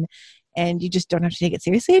fun. And you just don't have to take it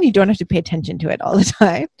seriously, and you don't have to pay attention to it all the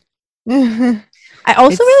time. I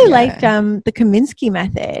also really liked the Kominsky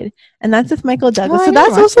Method, and that's with Michael Douglas. So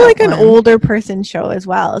that's also like an older person show as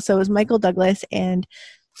well. So it was Michael Douglas and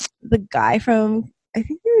the guy from, I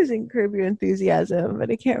think he was in Curb Your Enthusiasm,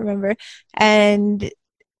 but I can't remember. And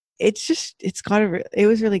it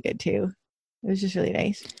was really good too. It was just really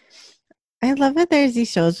nice. I love that there's these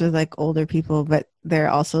shows with like older people, but they're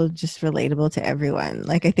also just relatable to everyone.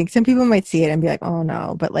 Like I think some people might see it and be like, oh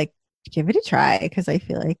no, but like give it a try, because I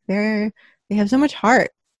feel like they have so much heart.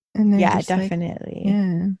 And definitely.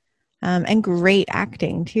 And great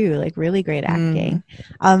acting too, like really great acting.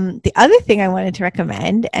 The other thing I wanted to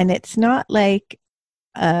recommend, and it's not like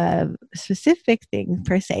a specific thing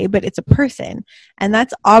per se, but it's a person, and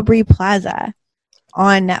that's Aubrey Plaza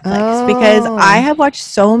on Netflix, because I have watched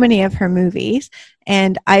so many of her movies,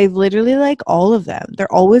 and I've literally like all of them.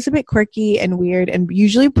 They're always a bit quirky and weird, and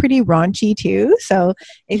usually pretty raunchy too. So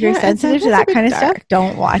if you're sensitive to that kind of stuff,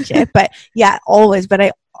 don't watch it. But always.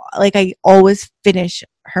 But I always finish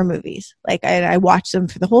her movies. Like I watch them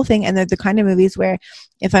for the whole thing, and they're the kind of movies where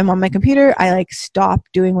if I'm on my computer, I like stop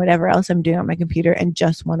doing whatever else I'm doing on my computer and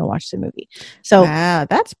just want to watch the movie. So wow,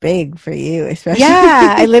 that's big for you, especially.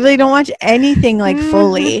 Yeah, I literally don't watch anything like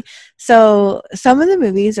fully. So some of the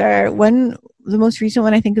movies are the most recent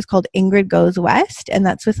one I think is called Ingrid Goes West, and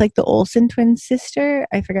that's with like the Olsen twins' sister.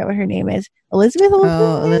 I forget what her name is. Elizabeth Olsen?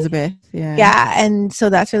 Oh, Elizabeth. Yeah. Yeah, and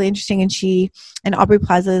so that's really interesting. And Aubrey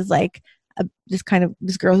Plaza is like this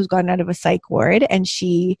girl who's gotten out of a psych ward, and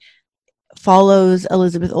she follows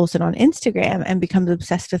Elizabeth Olsen on Instagram and becomes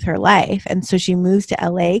obsessed with her life. And so she moves to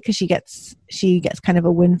LA because she gets kind of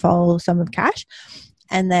a windfall sum of cash,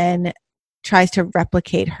 and then tries to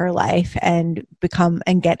replicate her life and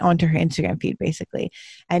get onto her Instagram feed basically.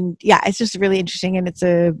 And it's just really interesting, and it's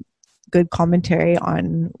a good commentary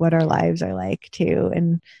on what our lives are like too,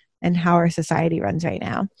 and how our society runs right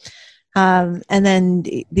now. And then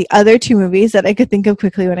the other two movies that I could think of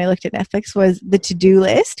quickly when I looked at Netflix was The To-Do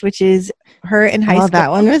List, which is her in high school. That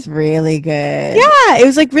one was really good. Yeah, it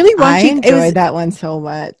was like really raunchy. I enjoyed that one so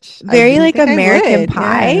much. Very like American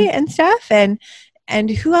Pie and stuff. And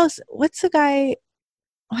who else? What's the guy?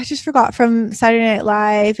 I just forgot, from Saturday Night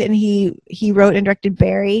Live, and he wrote and directed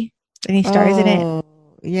Barry, and he stars in it.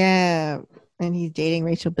 Yeah. And he's dating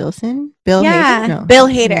Rachel Bilson. Bill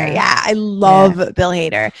Hader. Yeah, I love Bill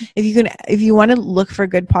Hader. If you want to look for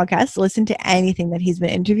good podcasts, listen to anything that he's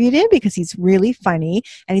been interviewed in, because he's really funny,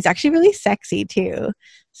 and he's actually really sexy too.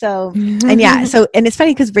 So and it's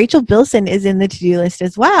funny because Rachel Bilson is in The To-Do List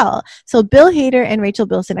as well. So Bill Hader and Rachel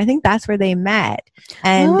Bilson, I think that's where they met.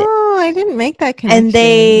 And I didn't make that connection.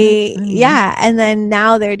 And and then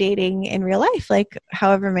now they're dating in real life, like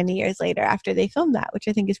however many years later after they filmed that, which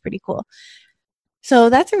I think is pretty cool. So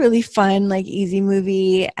that's a really fun, like easy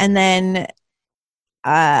movie. And then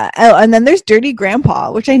and then there's Dirty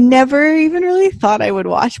Grandpa, which I never even really thought I would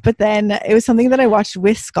watch, but then it was something that I watched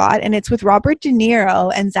with Scott, and it's with Robert De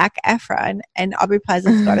Niro and Zac Efron, and Aubrey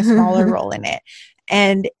Plaza's got a smaller role in it.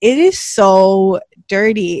 And it is so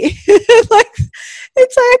dirty. I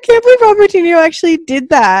can't believe Robert De Niro actually did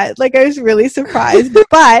that. Like, I was really surprised,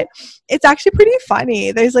 but it's actually pretty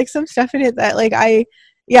funny. There's like some stuff in it that like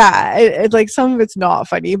it's like some of it's not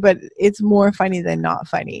funny, but it's more funny than not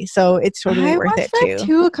funny. So it's totally worth it too. I watched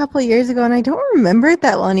that a couple of years ago, and I don't remember it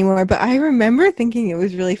that well anymore, but I remember thinking it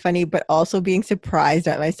was really funny, but also being surprised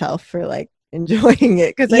at myself for like enjoying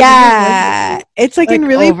it. Because it's like in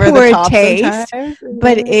really poor taste,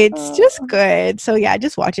 but it's just good. So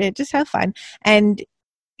just watch it. Just have fun. And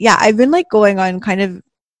yeah, I've been like going on kind of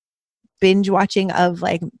binge watching of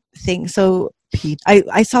like things. So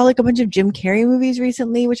I saw like a bunch of Jim Carrey movies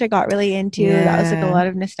recently, which I got really into. That was like a lot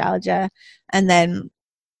of nostalgia. And then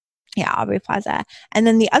yeah, Aubrey Plaza. And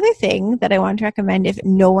then the other thing that I want to recommend, if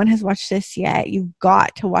no one has watched this yet, you've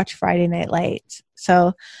got to watch Friday Night Lights.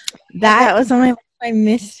 So that was on my, I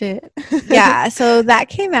missed it. yeah, so that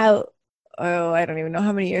came out, oh, I don't even know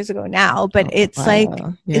how many years ago now, but it's like,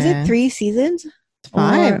 is it 3 seasons?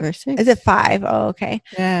 5 or 6. Is it 5? Oh, okay.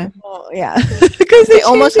 Yeah. Oh, yeah. Because they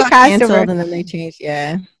almost got canceled and then they changed.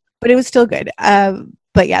 Yeah. But it was still good.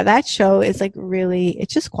 But yeah, that show is like really,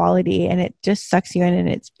 it's just quality and it just sucks you in and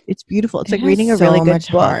it's beautiful. It's like reading a really good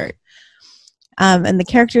book. Heart. And the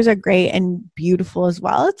characters are great and beautiful as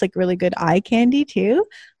well. It's like really good eye candy too.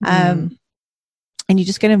 And you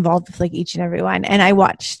just get involved with like each and every one. And I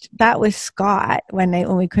watched that with Scott when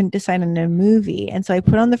we couldn't decide on a movie. And so I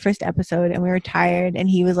put on the first episode and we were tired and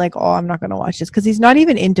he was like, oh, I'm not going to watch this because he's not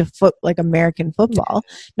even into like American football.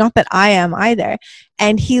 Not that I am either.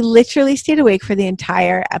 And he literally stayed awake for the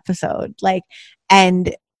entire episode. Like,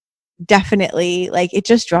 and definitely like it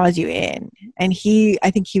just draws you in. And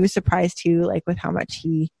I think he was surprised too, like with how much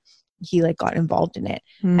he like got involved in it,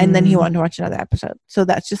 and then he wanted to watch another episode. So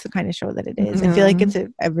that's just the kind of show that it is. I feel like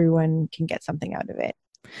everyone can get something out of it.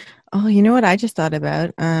 Oh, you know what I just thought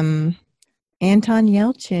about? Anton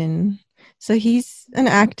Yelchin. So he's an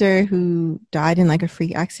actor who died in like a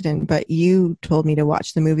freak accident, but you told me to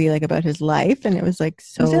watch the movie like about his life, and it was like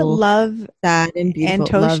so was it Love sad and beautiful.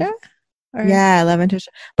 Antosha? Yeah, Love Antosha.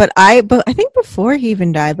 But I think before he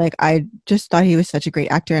even died, like I just thought he was such a great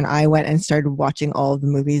actor, and I went and started watching all of the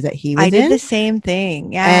movies that he was in. I did the same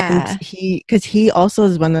thing. Yeah, and because he also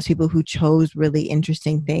is one of those people who chose really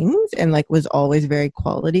interesting things and like was always very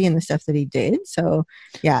quality in the stuff that he did. So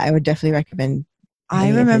yeah, I would definitely recommend.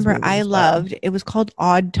 I remember I loved. It was called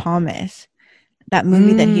Odd Thomas, that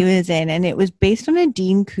movie that he was in, and it was based on a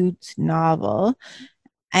Dean Koontz novel,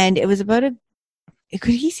 and it was about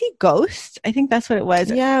could he see ghosts? I think that's what it was.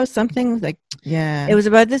 Yeah, it was something like, yeah. It was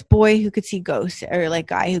about this boy who could see ghosts, or like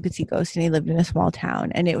guy who could see ghosts, and he lived in a small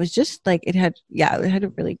town. And it was just like, it had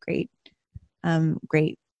a really great,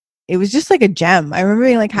 it was just like a gem. I remember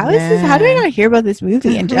being like, how is this? How did I not hear about this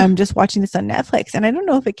movie? And I'm just watching this on Netflix. And I don't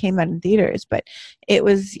know if it came out in theaters, but it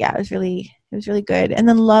was really good. And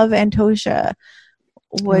then Love Antosha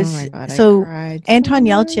was, Anton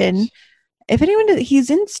Yelchin. If anyone, he's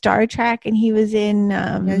in Star Trek, and he was in.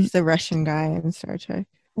 He's the Russian guy in Star Trek.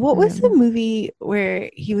 What was the movie where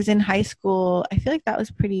he was in high school? I feel like that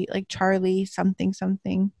was pretty like Charlie something.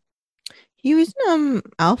 He was in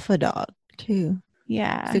Alpha Dog too.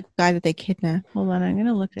 Yeah, the guy that they kidnapped. Hold on, I'm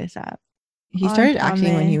gonna look this up. He started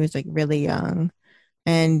acting when he was like really young,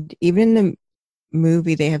 and even in the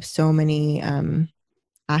movie, they have so many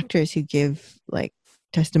actors who give like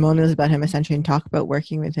testimonials about him essentially and talk about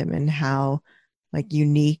working with him and how like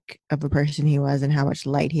unique of a person he was and how much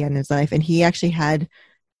light he had in his life. And he actually had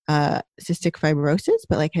cystic fibrosis,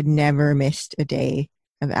 but like had never missed a day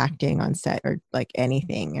of acting on set or like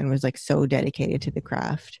anything, and was like so dedicated to the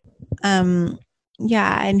craft.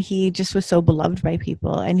 Yeah, and he just was so beloved by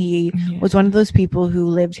people, and he was one of those people who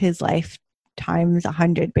lived his life times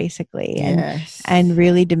 100 basically, and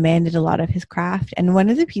really demanded a lot of his craft. And one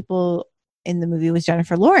of the people in the movie was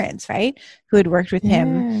Jennifer Lawrence, right? Who had worked with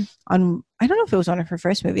him on, I don't know if it was one of her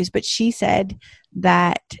first movies, but she said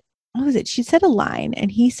that, what was it? She said a line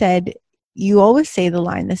and he said, you always say the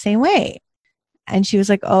line the same way. And she was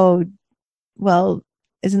like, oh, well,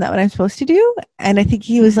 isn't that what I'm supposed to do? And I think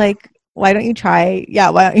he was like, why don't you try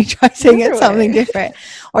saying it something different?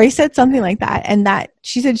 Or he said something like that. And that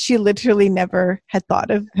she said she literally never had thought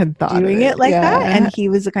of doing it like that. And he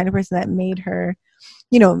was the kind of person that made her,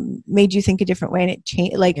 made you think a different way, and it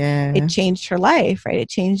changed, it changed her life, right? It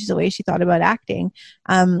changed the way she thought about acting.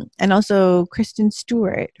 And also Kristen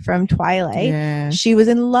Stewart from Twilight, she was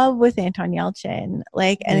in love with Anton Yelchin,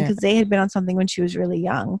 because they had been on something when she was really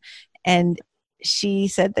young, and she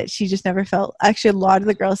said that she just never felt. Actually, a lot of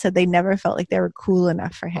the girls said they never felt like they were cool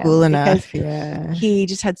enough for him. He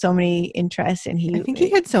just had so many interests, and I think he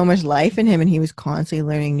had so much life in him, and he was constantly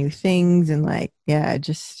learning new things, and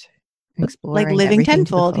just. Like living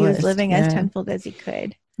tenfold. He was living as tenfold as he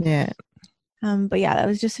could. But that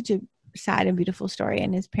was just such a sad and beautiful story,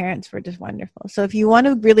 and his parents were just wonderful. So if you want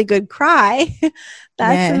a really good cry,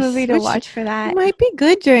 that's the movie to watch for that. It might be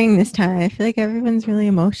good during this time. I feel like everyone's really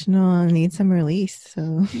emotional and needs some release.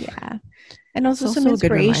 So and also some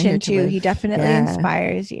inspiration too. He definitely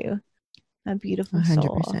inspires you. A beautiful 100%.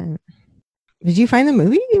 Soul. Did you find the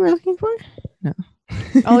movie you were looking for? No.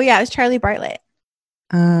 Oh yeah, it was Charlie Bartlett.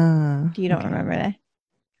 You don't remember that?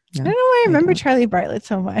 I don't know why I remember Charlie Bartlett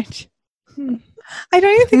so much. I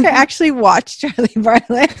don't even think I actually watched Charlie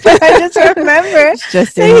Bartlett, but I just remember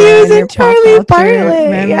just that he was in Charlie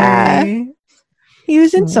Bartlett. Yeah, he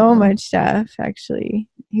was in so much stuff. Actually,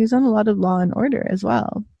 he was on a lot of Law and Order as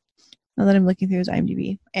well. Now that I'm looking through his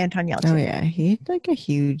IMDb, Anton Yelchin. Oh yeah, he had like a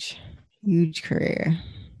huge career.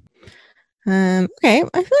 Okay,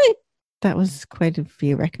 I feel like that was quite a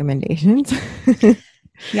few recommendations.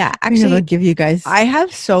 Yeah, actually, I'll give you guys. I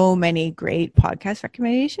have so many great podcast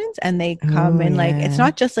recommendations, and they come in like, it's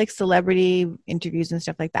not just like celebrity interviews and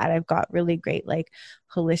stuff like that. I've got really great like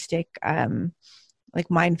holistic,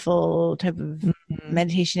 like mindful type of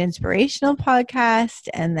meditation inspirational podcast,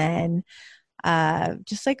 and then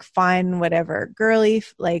just like fun, whatever, girly,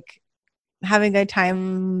 like having a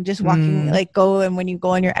time just walking, like go, and when you go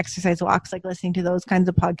on your exercise walks, like listening to those kinds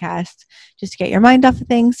of podcasts just to get your mind off of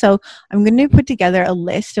things. So I'm going to put together a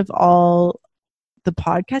list of all the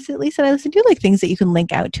podcasts, at least, that I listen to, like things that you can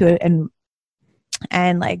link out to it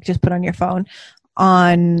and like just put on your phone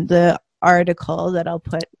on the article that I'll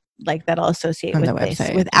put, like that I'll associate with this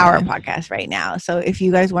website, with our podcast right now. So if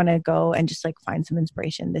you guys want to go and just like find some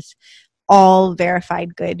inspiration, this all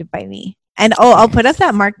verified good by me. And I'll put up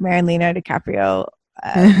that Marc Maron, Leonardo DiCaprio,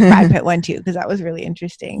 Brad Pitt one too, because that was really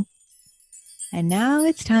interesting. And now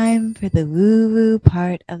it's time for the woo-woo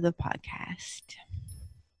part of the podcast.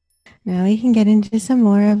 Now we can get into some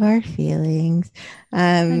more of our feelings.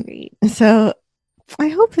 So I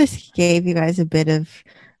hope this gave you guys a bit of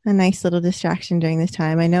a nice little distraction during this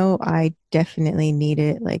time. I know I definitely need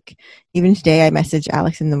it. Like even today, I messaged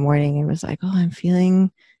Alex in the morning and was like, "Oh, I'm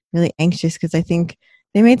feeling really anxious," because I think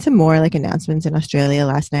they made some more like announcements in Australia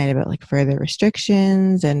last night about like further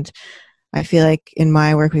restrictions. And I feel like in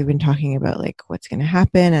my work, we've been talking about like what's going to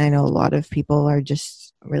happen. And I know a lot of people are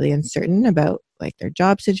just really uncertain about like their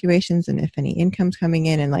job situations and if any income's coming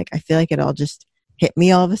in. And like, I feel like it all just hit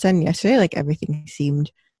me all of a sudden yesterday. Like everything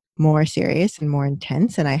seemed more serious and more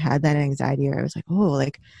intense. And I had that anxiety where I was like, oh,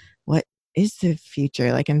 like what is the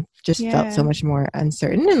future like, and just felt so much more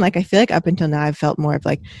uncertain. And like I feel like up until now I've felt more of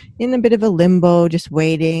like in a bit of a limbo, just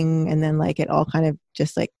waiting, and then like it all kind of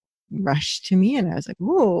just like rushed to me and I was like,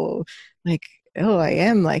 whoa, like, oh, I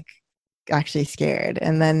am like actually scared.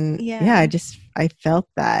 And then I felt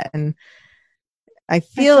that, and I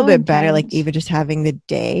feel a bit better, like even just having the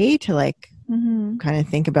day to like kind of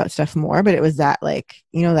think about stuff more. But it was that like,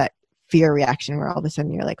 you know, that fear reaction where all of a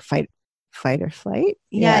sudden you're like fight or flight.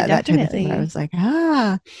 Yeah, that definitely. type of thing. I was like,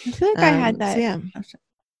 I feel like I had that. So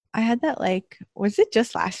I had that like, was it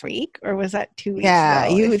just last week or was that 2 weeks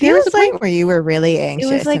ago? There was a point where you were really anxious.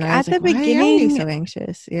 It was like at the beginning. Why are you so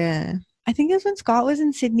anxious? Yeah. I think it was when Scott was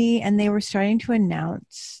in Sydney and they were starting to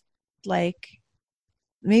announce like,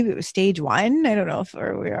 maybe it was stage 1. I don't know if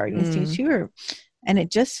or we were already in stage 2 and it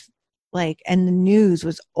just like, and the news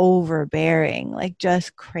was overbearing, like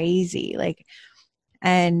just crazy. Like,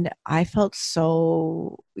 and I felt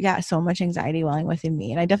so much anxiety welling within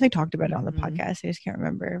me. And I definitely talked about it on the podcast. I just can't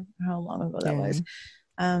remember how long ago that was.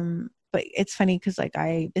 But it's funny because like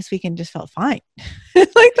this weekend just felt fine.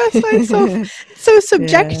 Like that's like so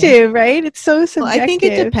subjective, right? It's so subjective. Well, I think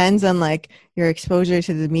it depends on like your exposure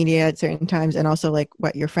to the media at certain times, and also like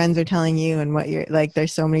what your friends are telling you, and what you're like.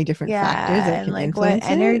 There's so many different factors that can like influence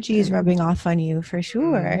what energy is rubbing off on you for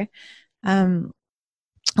sure.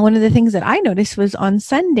 One of the things that I noticed was on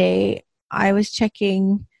Sunday, I was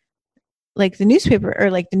checking like the newspaper or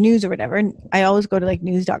like the news or whatever. And I always go to like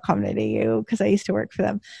news.com.au because I used to work for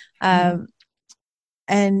them.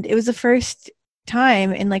 And it was the first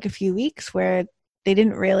time in like a few weeks where they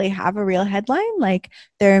didn't really have a real headline. Like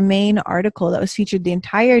their main article that was featured the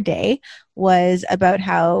entire day was about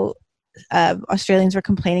how Australians were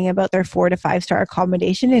complaining about their 4 to 5 star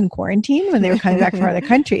accommodation in quarantine when they were coming back from other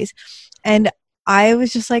countries. And I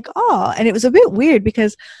was just like, oh, and it was a bit weird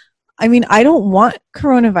because I mean, I don't want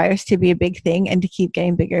coronavirus to be a big thing and to keep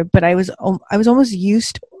getting bigger, but I was almost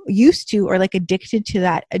used to or like addicted to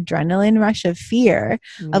that adrenaline rush of fear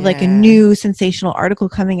of like a new sensational article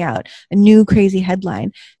coming out, a new crazy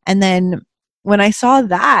headline. And then when I saw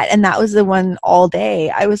that, and that was the one all day,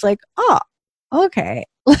 I was like, oh, okay,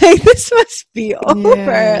 like this must be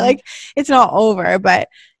over. Like it's not over, but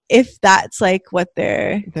if that's like what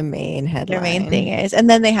the main headline, their main thing is. And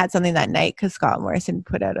then they had something that night because Scott Morrison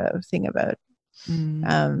put out a thing about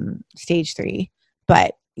stage 3.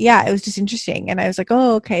 But yeah, it was just interesting. And I was like,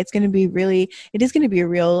 oh, okay, it is going to be a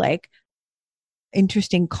real like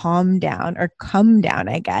interesting calm down,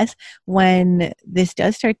 I guess, when this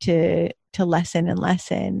does start to lessen and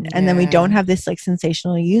lessen. And then we don't have this like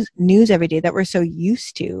sensational news every day that we're so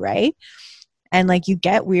used to, right? and like you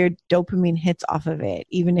get weird dopamine hits off of it,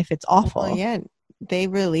 even if it's awful. Well, yeah, they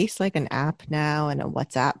released like an app now and a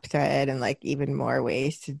WhatsApp thread and like even more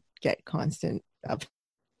ways to get constant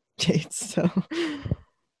updates. So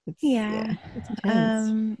it's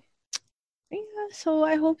intense. Yeah, so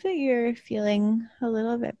I hope that you're feeling a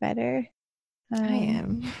little bit better. I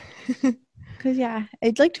am. Because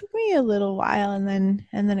it like took me a little while, and then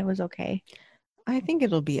it was okay. I think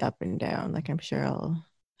it'll be up and down. Like I'm sure I'll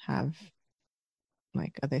have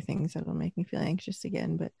like other things that'll make me feel anxious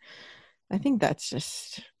again, but I think that's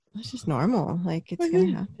just normal. Like it's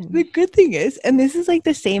gonna happen. The good thing is, and this is like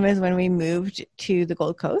the same as when we moved to the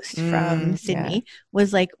Gold Coast from Sydney,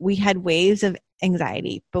 was like we had waves of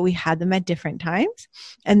anxiety, but we had them at different times,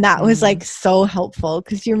 and that was like so helpful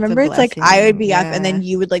because you remember it's like I would be up and then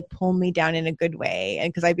you would like pull me down in a good way,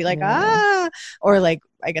 and because I'd be like or like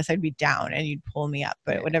I guess I'd be down and you'd pull me up,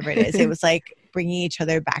 but whatever it is, it was like bringing each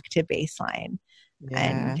other back to baseline.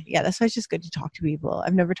 And that's why it's just good to talk to people.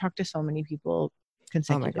 I've never talked to so many people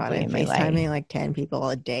consecutively in my life. FaceTiming like 10 people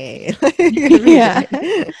a day.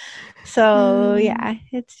 So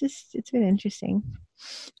it's been interesting.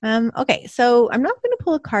 Okay, so I'm not going to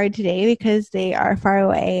pull a card today because they are far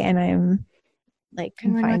away and I'm like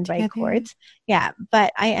confined by cords. Yeah,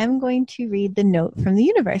 but I am going to read the note from the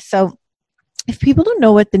universe. So if people don't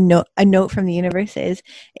know what a note from the universe is,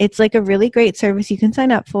 it's like a really great service you can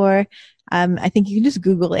sign up for. I think you can just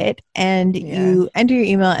Google it and you enter your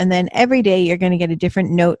email, and then every day you're going to get a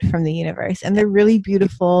different note from the universe, and they're really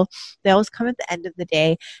beautiful. They always come at the end of the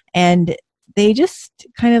day, and they just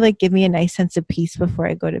kind of like give me a nice sense of peace before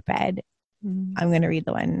I go to bed. I'm going to read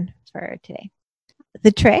the one for today.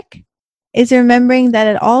 The trick is remembering that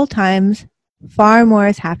at all times, far more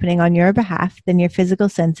is happening on your behalf than your physical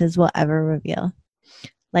senses will ever reveal.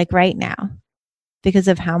 Like right now, because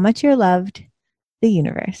of how much you're loved, the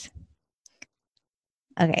universe.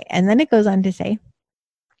 Okay, and then it goes on to say,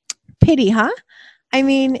 pity, huh? I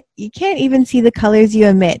mean, you can't even see the colors you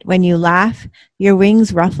emit when you laugh, your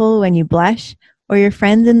wings ruffle when you blush, or your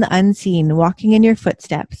friends in the unseen walking in your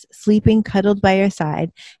footsteps, sleeping cuddled by your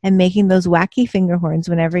side, and making those wacky finger horns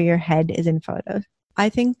whenever your head is in photos. I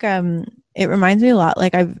think it reminds me a lot,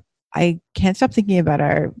 like I can't stop thinking about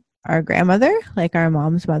our grandmother, like our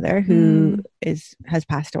mom's mother, who has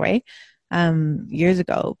passed away years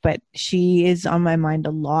ago, but she is on my mind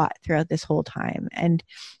a lot throughout this whole time. And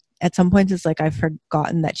at some points it's like I've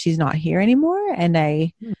forgotten that she's not here anymore, and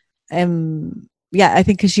I am I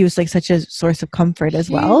think because she was like such a source of comfort as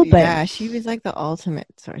well. But she was like the ultimate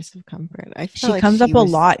source of comfort. She comes up a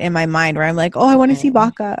lot in my mind where I'm like, oh, I want to see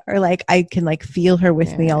Baka, or like I can like feel her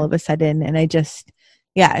with me all of a sudden, and I just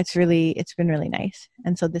it's been really nice.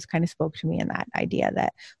 And so this kind of spoke to me in that idea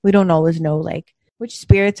that we don't always know like which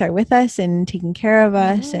spirits are with us and taking care of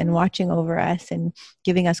us and watching over us and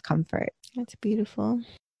giving us comfort. That's beautiful.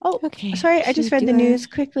 Oh, okay. Sorry, I just read the news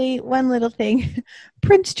quickly. One little thing.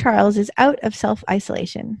 Prince Charles is out of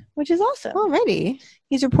self-isolation, which is awesome. Already?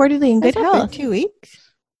 He's reportedly in good health. 2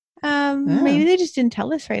 weeks? Maybe they just didn't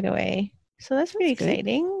tell us right away. So that's pretty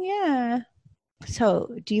exciting. Good. Yeah.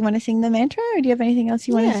 So do you want to sing the mantra, or do you have anything else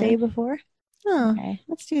you want to say before? Oh, okay.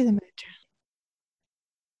 Let's do the mantra.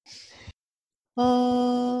 Om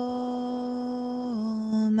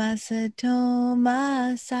Asato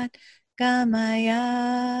Ma Sat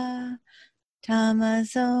Gamaya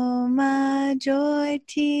Tamaso Ma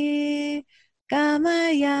Jyoti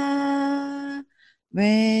Gamaya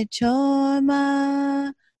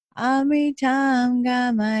Rechoma Amritam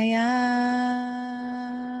Gamaya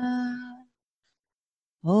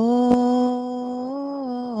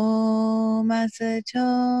Om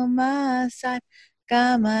Asato Ma Sat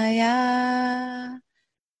Gamaya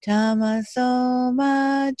Tamaso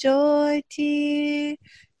Ma Jyoti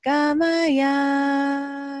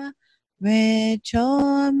Gamaya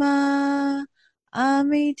Rechoma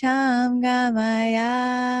Amritam Gamaya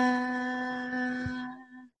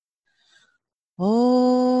Om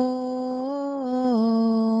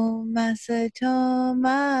Asato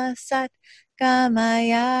Ma Sat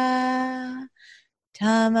Gamaya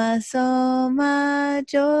Tamaso Ma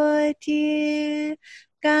Jyoti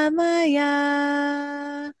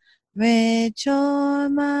Gamaya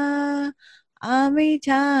Rechoma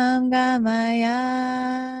Amritam Gamaya.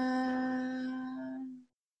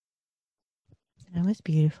 That was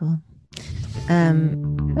beautiful.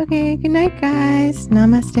 Okay, good night, guys.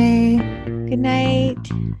 Namaste. Good night.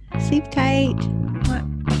 Sleep tight.